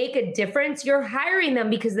to make a difference, you're hiring them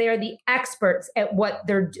because they are the experts at what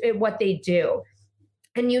they do.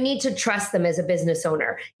 And you need to trust them as a business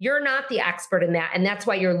owner. You're not the expert in that. And that's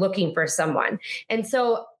why you're looking for someone. And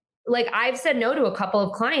so like I've said no to a couple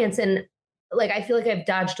of clients and like, I feel like I've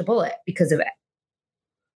dodged a bullet because of it.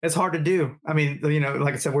 It's hard to do. I mean,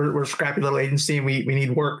 like I said, we're a scrappy little agency and we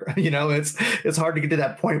need work, it's hard to get to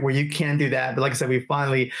that point where you can do that. But like I said, we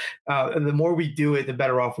finally, the more we do it, the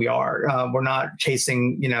better off we are. We're not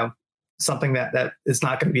chasing, something that is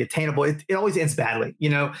not going to be attainable. It always ends badly.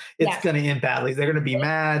 It's going to end badly. They're going to be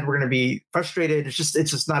mad. We're going to be frustrated. It's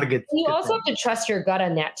just not a good. You also have to trust your gut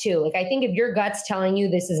on that too. Like, I think if your gut's telling you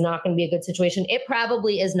this is not going to be a good situation, it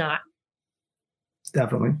probably is not.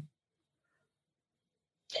 Definitely.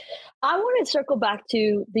 I want to circle back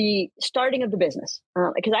to the starting of the business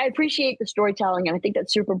because I appreciate the storytelling and I think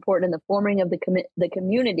that's super important. And the forming of the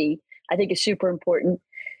community, I think, is super important.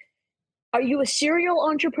 Are you a serial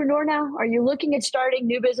entrepreneur now? Are you looking at starting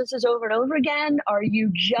new businesses over and over again? Are you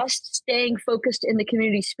just staying focused in the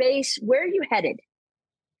community space? Where are you headed?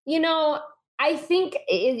 I think,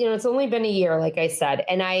 it's only been a year, like I said,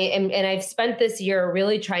 and I've spent this year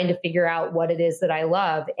really trying to figure out what it is that I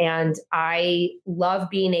love. And I love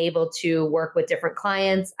being able to work with different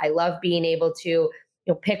clients. I love being able to,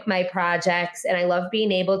 pick my projects, and I love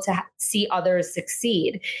being able to see others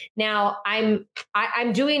succeed. Now I'm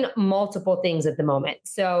doing multiple things at the moment.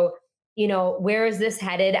 So, where is this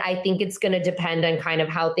headed? I think it's going to depend on kind of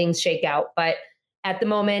how things shake out, but at the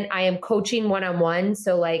moment, I am coaching one-on-one.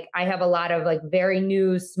 So like I have a lot of like very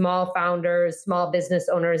new small founders, small business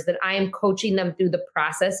owners that I am coaching them through the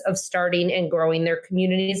process of starting and growing their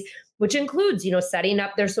communities, which includes, setting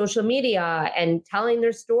up their social media and telling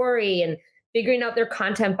their story and figuring out their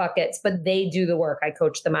content buckets, but they do the work. I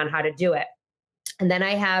coach them on how to do it. And then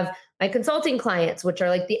I have my consulting clients, which are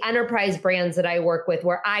like the enterprise brands that I work with,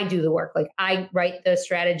 where I do the work. Like I write the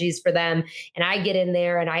strategies for them and I get in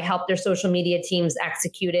there and I help their social media teams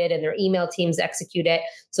execute it and their email teams execute it.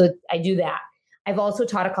 So I do that. I've also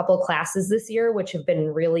taught a couple of classes this year, which have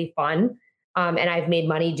been really fun. And I've made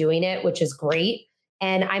money doing it, which is great.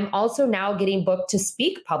 And I'm also now getting booked to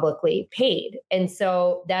speak publicly, paid. And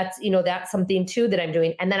so that's something too that I'm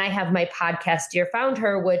doing. And then I have my podcast, Dear Found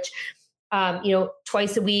Her, which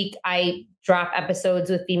Twice a week, I drop episodes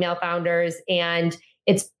with female founders, and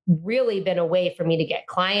it's really been a way for me to get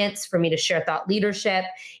clients, for me to share thought leadership.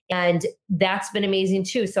 And that's been amazing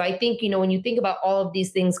too. So I think, when you think about all of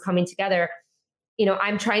these things coming together,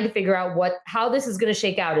 I'm trying to figure out how this is going to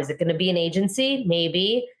shake out. Is it going to be an agency?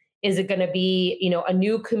 Maybe. Is it going to be, a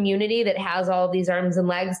new community that has all of these arms and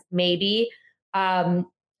legs? Maybe.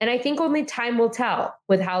 And I think only time will tell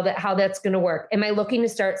with how that's going to work. Am I looking to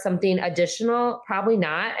start something additional? Probably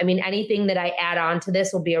not. I mean, anything that I add on to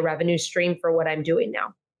this will be a revenue stream for what I'm doing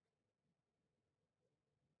now.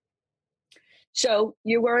 So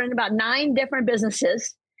you were in about 9 different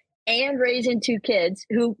businesses and raising 2 kids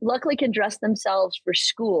who luckily can dress themselves for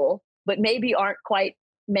school, but maybe aren't quite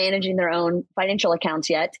managing their own financial accounts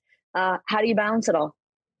yet. How do you balance it all?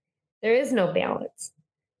 There is no balance.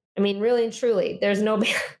 I mean, really and truly, there's no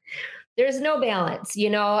balance.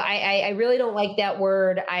 I really don't like that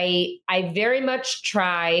word. I very much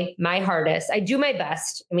try my hardest. I do my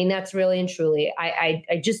best. I mean, that's really and truly, I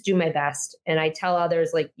just do my best. And I tell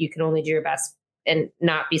others, like, you can only do your best and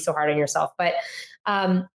not be so hard on yourself. But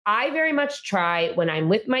I very much try. When I'm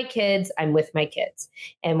with my kids, I'm with my kids.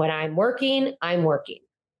 And when I'm working, I'm working.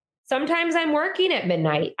 Sometimes I'm working at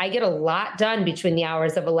midnight. I get a lot done between the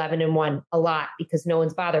hours of 11 and 1, a lot, because no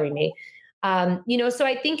one's bothering me. So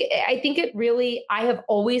I think it really, I have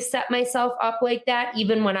always set myself up like that,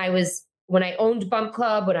 even when I owned Bump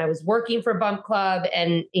Club, when I was working for Bump Club,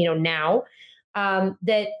 and, now,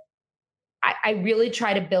 that I really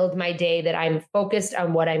try to build my day that I'm focused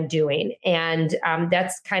on what I'm doing. And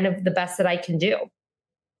that's kind of the best that I can do.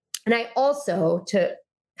 And I also, to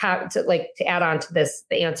add on to this,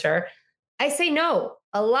 the answer, I say no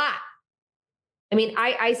a lot. I mean,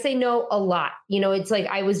 I say no a lot. It's like,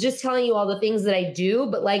 I was just telling you all the things that I do,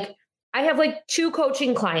 but like, I have like 2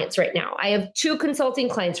 coaching clients right now. I have 2 consulting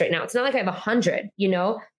clients right now. It's not like I have 100,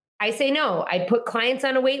 I say no. I put clients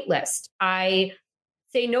on a wait list. I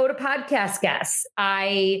say no to podcast guests.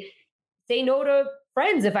 I say no to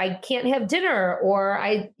friends if I can't have dinner, or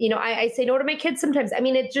I say no to my kids sometimes. I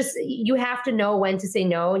mean, it just, you have to know when to say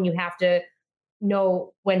no, and you have to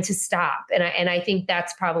know when to stop. And I think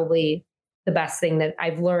that's probably the best thing that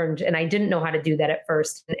I've learned. And I didn't know how to do that at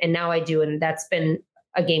first, and now I do. And that's been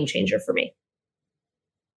a game changer for me.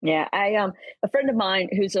 Yeah. A friend of mine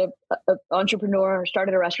who's a entrepreneur,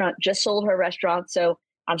 started a restaurant, just sold her restaurant. So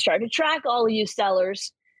I'm starting to track all of you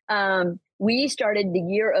sellers. We started the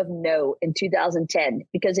year of no in 2010,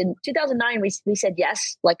 because in 2009, we said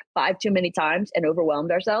yes, like 5 too many times, and overwhelmed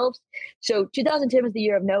ourselves. So 2010 was the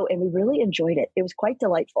year of no, and we really enjoyed it. It was quite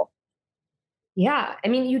delightful. Yeah. I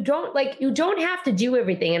mean, you don't have to do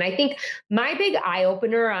everything. And I think my big eye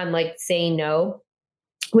opener on like saying no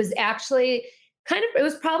was actually it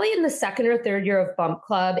was probably in the 2nd or 3rd year of Bump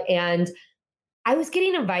Club. And I was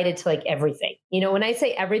getting invited to like everything. When I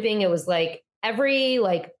say everything, it was like every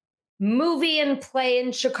like movie and play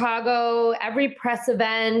in Chicago, every press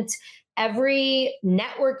event, every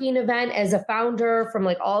networking event as a founder from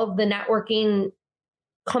like all of the networking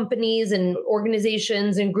companies and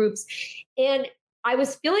organizations and groups. And I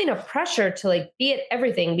was feeling a pressure to like be at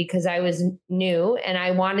everything, because I was new and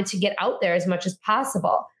I wanted to get out there as much as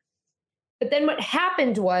possible. But then what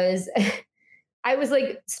happened was I was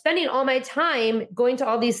like spending all my time going to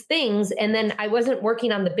all these things, and then I wasn't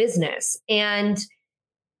working on the business. And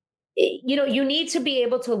you need to be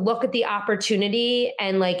able to look at the opportunity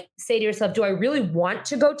and like say to yourself, do I really want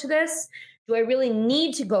to go to this? Do I really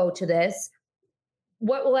need to go to this?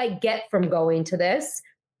 What will I get from going to this?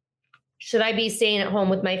 Should I be staying at home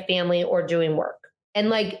with my family or doing work? And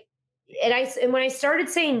when I started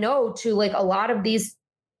saying no to like a lot of these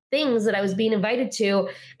things that I was being invited to,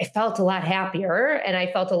 I felt a lot happier and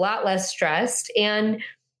I felt a lot less stressed. And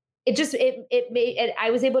I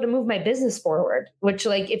was able to move my business forward, which,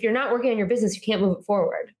 like, if you're not working on your business, you can't move it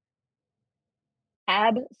forward.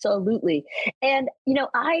 Absolutely. And,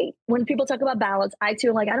 when people talk about balance, I too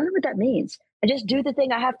am like, I don't know what that means. I just do the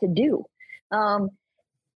thing I have to do.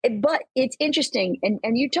 But it's interesting.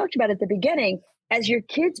 And you talked about at the beginning, as your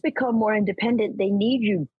kids become more independent, they need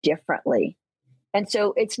you differently. And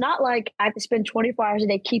so it's not like I have to spend 24 hours a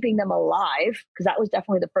day keeping them alive, because that was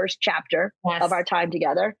definitely the first chapter of our time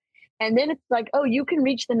together. And then it's like, oh, you can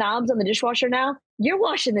reach the knobs on the dishwasher now. You're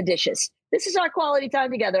washing the dishes. This is our quality time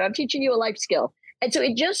together. I'm teaching you a life skill. And so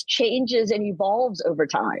it just changes and evolves over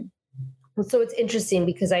time. So it's interesting,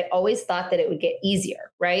 because I always thought that it would get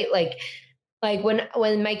easier, right? Like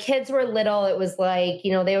when my kids were little, it was like,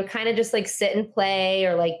 they would kind of just like sit and play,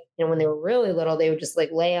 or like, when they were really little, they would just like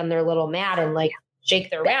lay on their little mat and like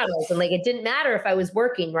shake their rattles. And like, it didn't matter if I was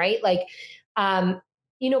working, right? Like,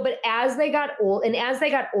 but as they got old and as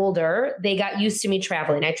they got older, they got used to me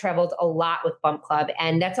traveling. I traveled a lot with Bump Club,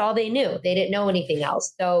 and that's all they knew. They didn't know anything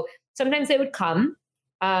else. So sometimes they would come.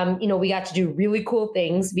 We got to do really cool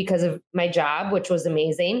things because of my job, which was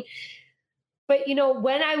amazing. But,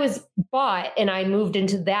 when I was bought and I moved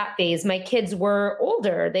into that phase, my kids were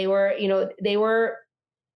older. They were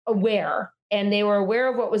aware, and they were aware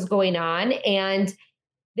of what was going on. And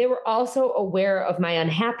they were also aware of my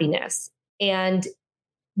unhappiness. And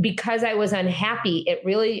because I was unhappy, it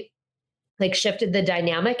really shifted the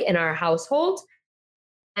dynamic in our household.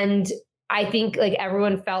 And I think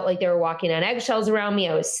everyone felt like they were walking on eggshells around me.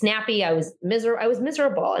 I was snappy. I was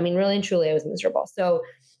miserable. I mean, really and truly, I was miserable. So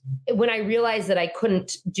when I realized that I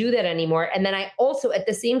couldn't do that anymore, and then I also at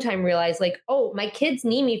the same time realized my kids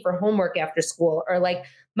need me for homework after school, or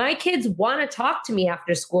my kids want to talk to me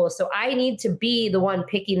after school. So I need to be the one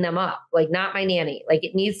picking them up, not my nanny.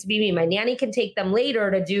 It needs to be me. My nanny can take them later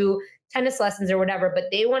to do tennis lessons or whatever, but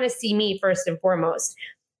they want to see me first and foremost.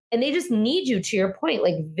 And they just need you, to your point,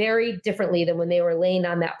 very differently than when they were laying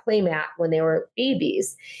on that play mat when they were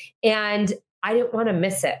babies. And I didn't want to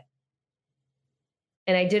miss it.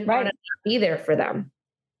 And I didn't want to be there for them.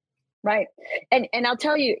 Right. And I'll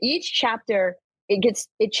tell you, each chapter,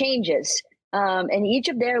 it changes. And each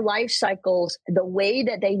of their life cycles, the way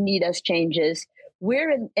that they need us changes.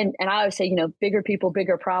 We're in, and I always say, bigger people,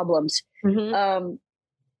 bigger problems. Mm-hmm.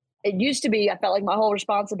 It used to be, I felt like my whole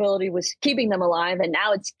responsibility was keeping them alive, and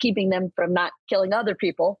now it's keeping them from not killing other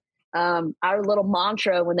people. Our little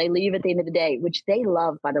mantra when they leave at the end of the day, which they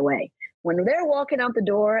love, by the way, when they're walking out the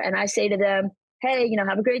door and I say to them, hey,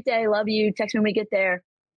 have a great day. Love you. Text me when we get there.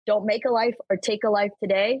 Don't make a life or take a life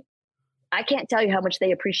today. I can't tell you how much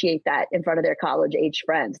they appreciate that in front of their college age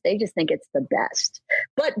friends. They just think it's the best.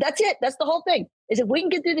 But that's it. That's the whole thing, is if we can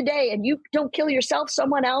get through the day and you don't kill yourself,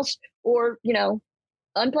 someone else, or,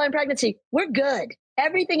 unplanned pregnancy, we're good.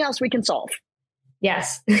 Everything else we can solve.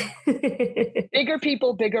 Yes. Bigger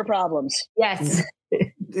people, bigger problems. Yes.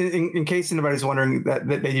 In case anybody's wondering that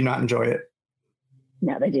they do not enjoy it.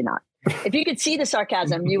 No, they do not. If you could see the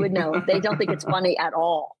sarcasm, you would know they don't think it's funny at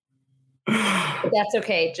all. But that's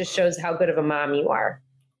okay. It just shows how good of a mom you are.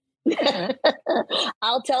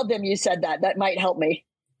 I'll tell them you said that. That might help me.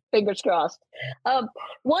 Fingers crossed.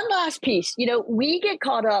 One last piece. We get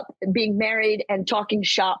caught up being married and talking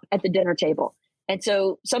shop at the dinner table. And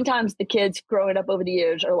so sometimes the kids growing up over the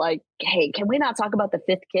years are like, hey, can we not talk about the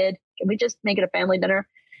fifth kid? Can we just make it a family dinner?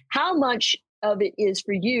 How much of it is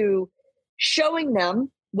for you showing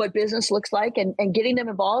them what business looks like and getting them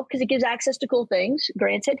involved? Because it gives access to cool things,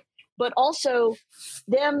 granted, but also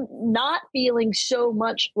them not feeling so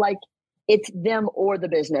much like it's them or the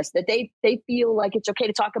business, that they feel like it's okay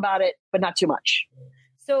to talk about it, but not too much.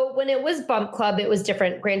 So when it was Bump Club, it was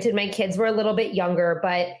different. Granted, my kids were a little bit younger,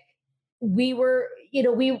 but we were,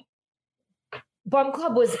 Bump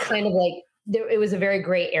Club was kind of it was a very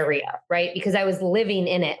gray area, right? Because I was living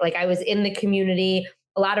in it. I was in the community.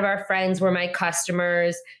 A lot of our friends were my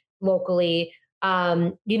customers locally.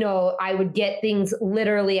 I would get things,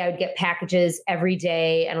 literally, I would get packages every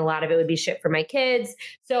day, and a lot of it would be shipped for my kids.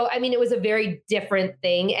 So, it was a very different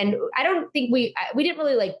thing. And I don't think we didn't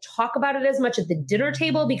really talk about it as much at the dinner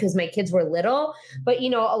table because my kids were little, but a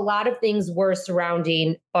lot of things were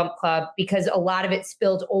surrounding Bump Club because a lot of it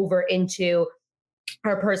spilled over into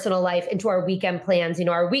our personal life, into our weekend plans.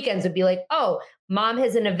 Our weekends would be oh, mom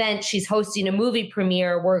has an event. She's hosting a movie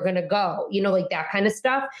premiere. We're going to go, that kind of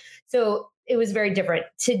stuff. So it was very different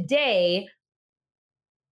today.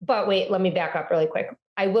 But wait, let me back up really quick.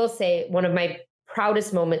 I will say one of my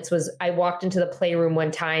proudest moments was I walked into the playroom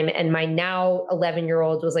one time and my now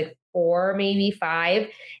 11-year-old was 4, maybe 5.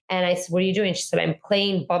 And I said, what are you doing? She said, I'm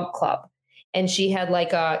playing Bump Club. And she had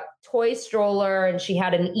a toy stroller and she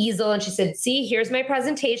had an easel. And she said, see, here's my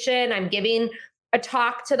presentation. I'm giving a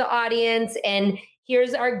talk to the audience. And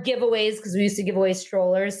here's our giveaways, because we used to give away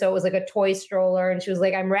strollers. So it was a toy stroller. And she was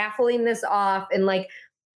I'm raffling this off. And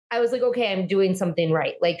I was okay, I'm doing something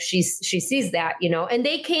right. She sees that, and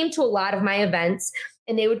they came to a lot of my events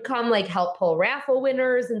and they would come help pull raffle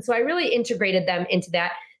winners. And so I really integrated them into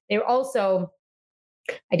that. They were also,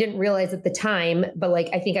 I didn't realize at the time, but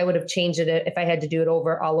I think I would have changed it if I had to do it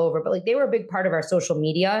all over. But they were a big part of our social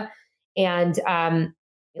media. And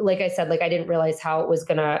like I said, I didn't realize how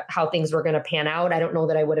things were gonna pan out. I don't know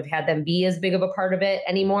that I would have had them be as big of a part of it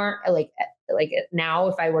anymore. Like now,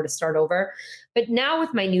 if I were to start over, but now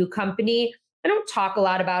with my new company, I don't talk a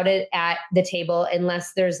lot about it at the table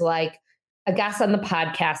unless there's a guest on the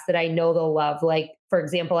podcast that I know they'll love. For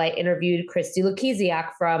example, I interviewed Christy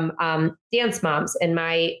Lukiziak from Dance Moms, and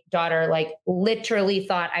my daughter literally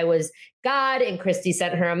thought I was God, and Christy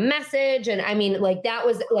sent her a message. And I mean, like, that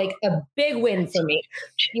was like a big win for me.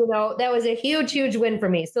 You know, that was a huge, huge win for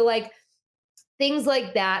me. So like things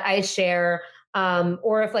like that I share.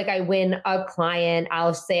 Or if like I win a client,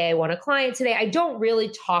 I'll say I won a client today. I don't really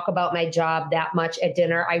talk about my job that much at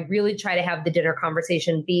dinner. I really try to have the dinner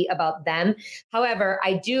conversation be about them. However,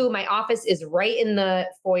 my office is right in the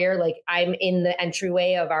foyer. Like I'm in the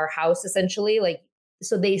entryway of our house, essentially. Like,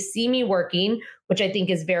 so they see me working, which I think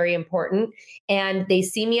is very important. And they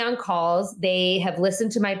see me on calls. They have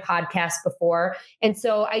listened to my podcast before. And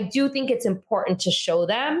so I do think it's important to show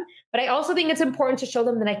them, but I also think it's important to show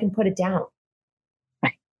them that I can put it down.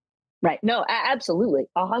 Right. No, absolutely.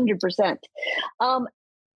 100%.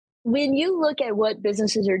 When you look at what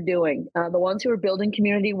businesses are doing, the ones who are building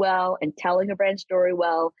community well and telling a brand story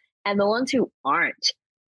well, and the ones who aren't,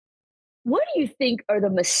 what do you think are the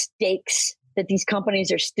mistakes that these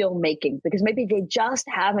companies are still making? Because maybe they just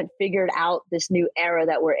haven't figured out this new era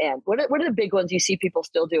that we're in. What are the big ones you see people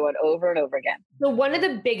still doing over and over again? So one of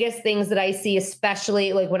the biggest things that I see,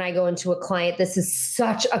 especially like when I go into a client, this is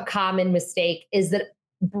such a common mistake, is that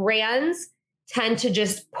brands tend to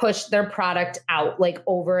just push their product out like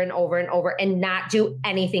over and over and over and not do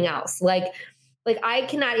anything else. Like I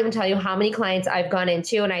cannot even tell you how many clients I've gone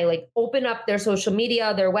into and I like open up their social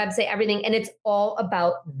media, their website, everything, and it's all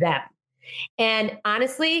about them. And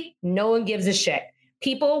honestly, no one gives a shit.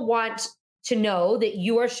 People want to know that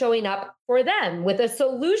you are showing up for them with a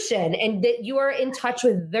solution and that you are in touch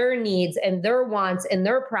with their needs and their wants and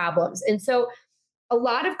their problems. And so a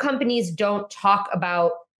lot of companies don't talk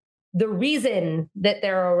about the reason that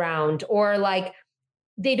they're around, or like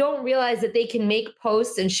they don't realize that they can make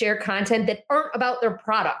posts and share content that aren't about their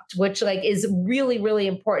product, which like is really, really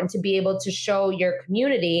important to be able to show your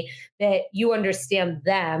community that you understand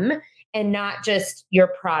them and not just your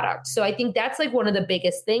product. So I think that's like one of the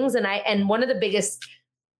biggest things. And one of the biggest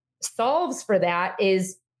solves for that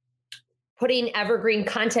is putting evergreen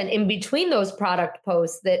content in between those product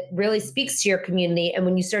posts that really speaks to your community. And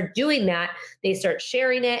when you start doing that, they start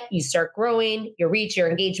sharing it, you start growing your reach, your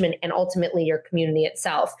engagement, and ultimately your community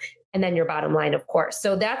itself. And then your bottom line, of course.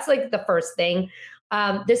 So that's like the first thing.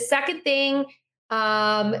 The second thing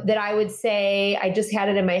that I would say, I just had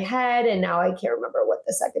it in my head and now I can't remember what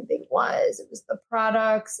the second thing was. It was the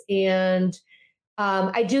products. And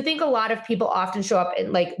I do think a lot of people often show up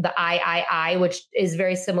in like the I, which is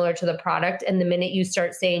very similar to the product. And the minute you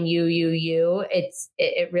start saying you,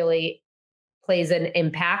 it really plays an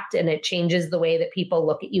impact and it changes the way that people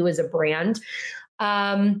look at you as a brand.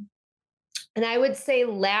 And I would say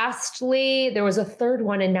lastly, there was a third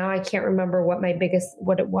one and now I can't remember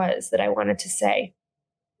what it was that I wanted to say.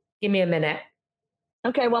 Give me a minute.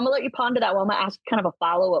 Okay. Well, I'm gonna let you ponder that one. I'm gonna ask kind of a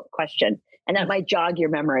follow-up question and that might jog your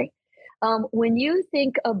memory. When you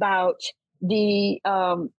think about the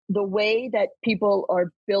way that people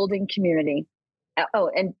are building community,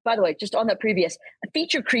 and by the way, just on that previous, a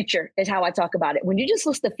feature creature is how I talk about it. When you just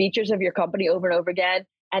list the features of your company over and over again,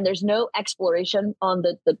 and there's no exploration on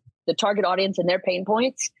the target audience and their pain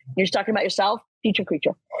points, you're just talking about yourself, feature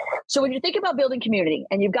creature. So when you think about building community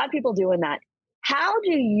and you've got people doing that, how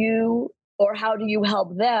do you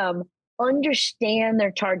help them understand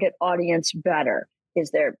their target audience better?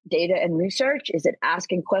 Is there data and research? Is it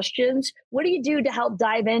asking questions? What do you do to help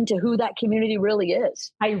dive into who that community really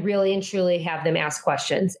is? I really and truly have them ask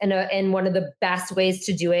questions. And one of the best ways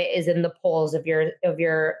to do it is in the polls of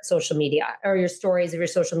your social media or your stories of your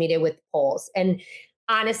social media with polls. And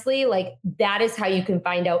honestly, like that is how you can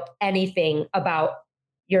find out anything about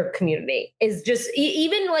your community, is just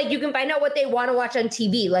even like you can find out what they want to watch on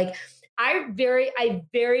TV. Like I very,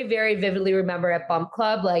 very vividly remember at Bump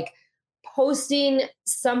Club, like posting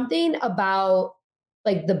something about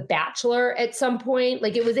like The Bachelor at some point.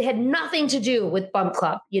 Like it had nothing to do with Bump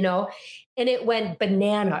Club, you know, and it went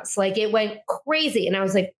bananas. Like it went crazy. And I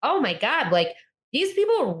was like, oh my God, like these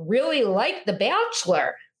people really like The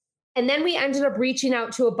Bachelor. And then we ended up reaching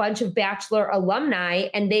out to a bunch of Bachelor alumni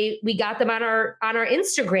and we got them on our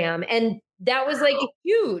Instagram. And that was like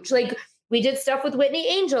huge. Like we did stuff with Whitney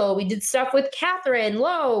Angel. We did stuff with Catherine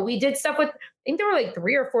Lowe. We did stuff with, I think there were like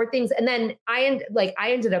 3 or 4 things. And then I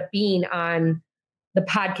ended up being on the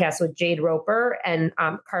podcast with Jade Roper and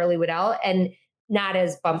Carly Waddell, and not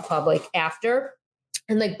as Bump Club, like after.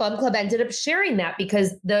 And like Bump Club ended up sharing that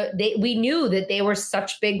because we knew that they were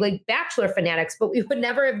such big like Bachelor fanatics, but we would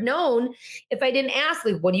never have known if I didn't ask,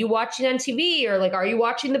 like, what are you watching on TV? Or like, are you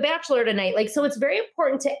watching The Bachelor tonight? Like, so it's very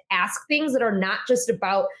important to ask things that are not just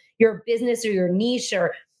about your business or your niche,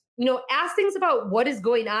 or, you know, ask things about what is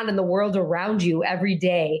going on in the world around you every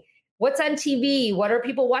day. what's on TV? What are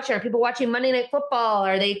people watching? Are people watching Monday Night Football?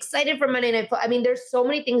 Are they excited for Monday Night Football? I mean, there's so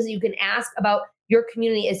many things that you can ask about your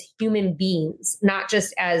community as human beings, not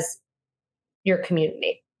just as your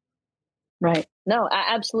community. Right. No,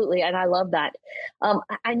 absolutely. And I love that.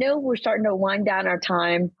 I know we're starting to wind down our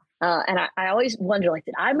time. And I always wonder, like,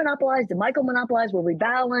 did I monopolize? Did Michael monopolize? Were we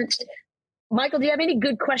balanced? Michael, do you have any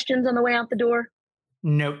good questions on the way out the door?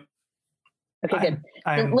 Nope. Okay, good.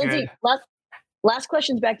 I'm Lindsay, good. last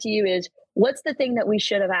questions back to you is, what's the thing that we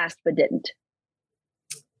should have asked but didn't?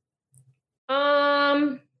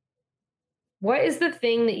 What is the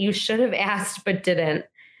thing that you should have asked but didn't?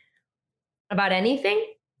 About anything?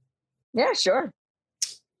 Yeah, sure.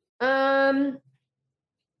 Are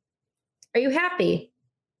you happy?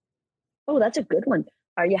 Oh, that's a good one.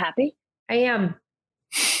 Are you happy? I am.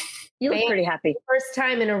 You look pretty happy. First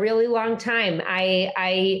time in a really long time.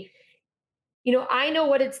 I know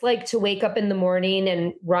what it's like to wake up in the morning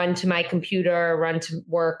and run to my computer, run to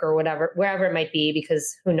work or whatever, wherever it might be,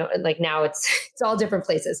 because who knows, like now it's all different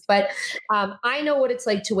places. But I know what it's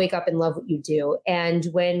like to wake up and love what you do. And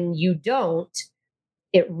when you don't,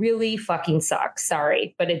 it really fucking sucks.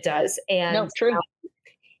 Sorry, but it does. And no, true.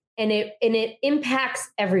 And it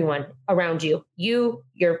impacts everyone around you,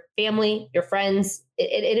 your family, your friends.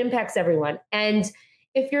 It impacts everyone. And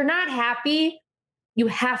if you're not happy, you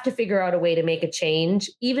have to figure out a way to make a change,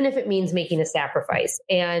 even if it means making a sacrifice.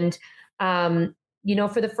 And,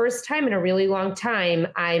 for the first time in a really long time,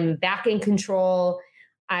 I'm back in control.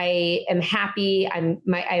 I am happy.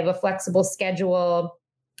 I have a flexible schedule,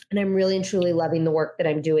 and I'm really and truly loving the work that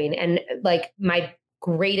I'm doing. And like my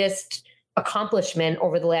greatest accomplishment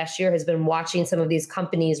over the last year has been watching some of these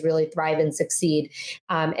companies really thrive and succeed.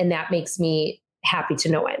 And that makes me happy to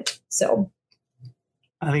no end. So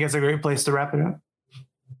I think that's a great place to wrap it up.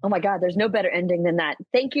 Oh my God, there's no better ending than that.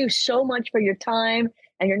 Thank you so much for your time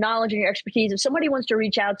and your knowledge and your expertise. If somebody wants to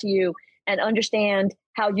reach out to you and understand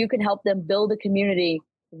how you can help them build a community,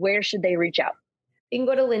 where should they reach out? You can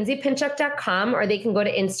go to lindsaypinchuk.com, or they can go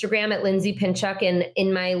to Instagram at Lindsay Pinchuk. And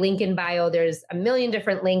in my link in bio, there's a million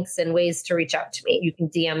different links and ways to reach out to me. You can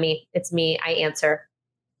DM me. It's me. I answer.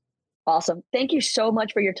 Awesome. Thank you so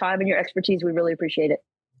much for your time and your expertise. We really appreciate it.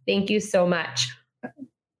 Thank you so much.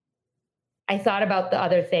 I thought about the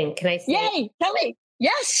other thing. Can I say? Yay! Tell me.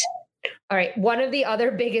 Yes. All right. One of the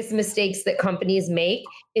other biggest mistakes that companies make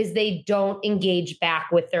is they don't engage back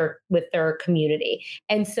with their community.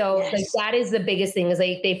 And so like that is the biggest thing, is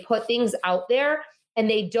they put things out there and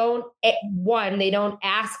they don't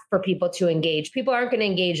ask for people to engage. People aren't going to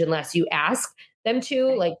engage unless you ask them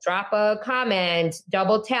to, like drop a comment,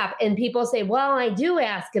 double tap. And people say, well, I do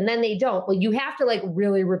ask, and then they don't. Well, you have to like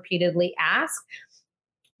really repeatedly ask.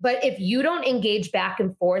 But if you don't engage back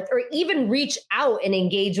and forth, or even reach out and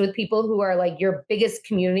engage with people who are like your biggest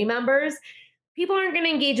community members, people aren't going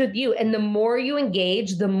to engage with you. And the more you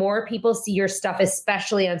engage, the more people see your stuff,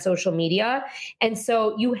 especially on social media. And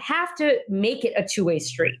so you have to make it a two-way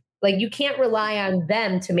street. Like you can't rely on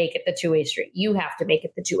them to make it the two-way street. You have to make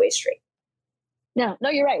it the two-way street. No,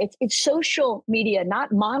 you're right. It's social media,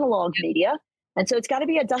 not monologue media. And so it's got to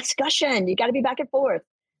be a discussion. You got to be back and forth.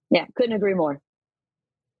 Yeah, couldn't agree more.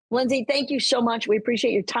 Lindsay, thank you so much. We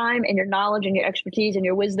appreciate your time and your knowledge and your expertise and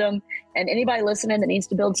your wisdom. And anybody listening that needs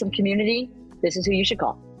to build some community, this is who you should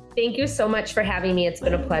call. Thank you so much for having me. It's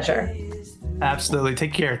been a pleasure. Absolutely.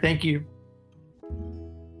 Take care. Thank you.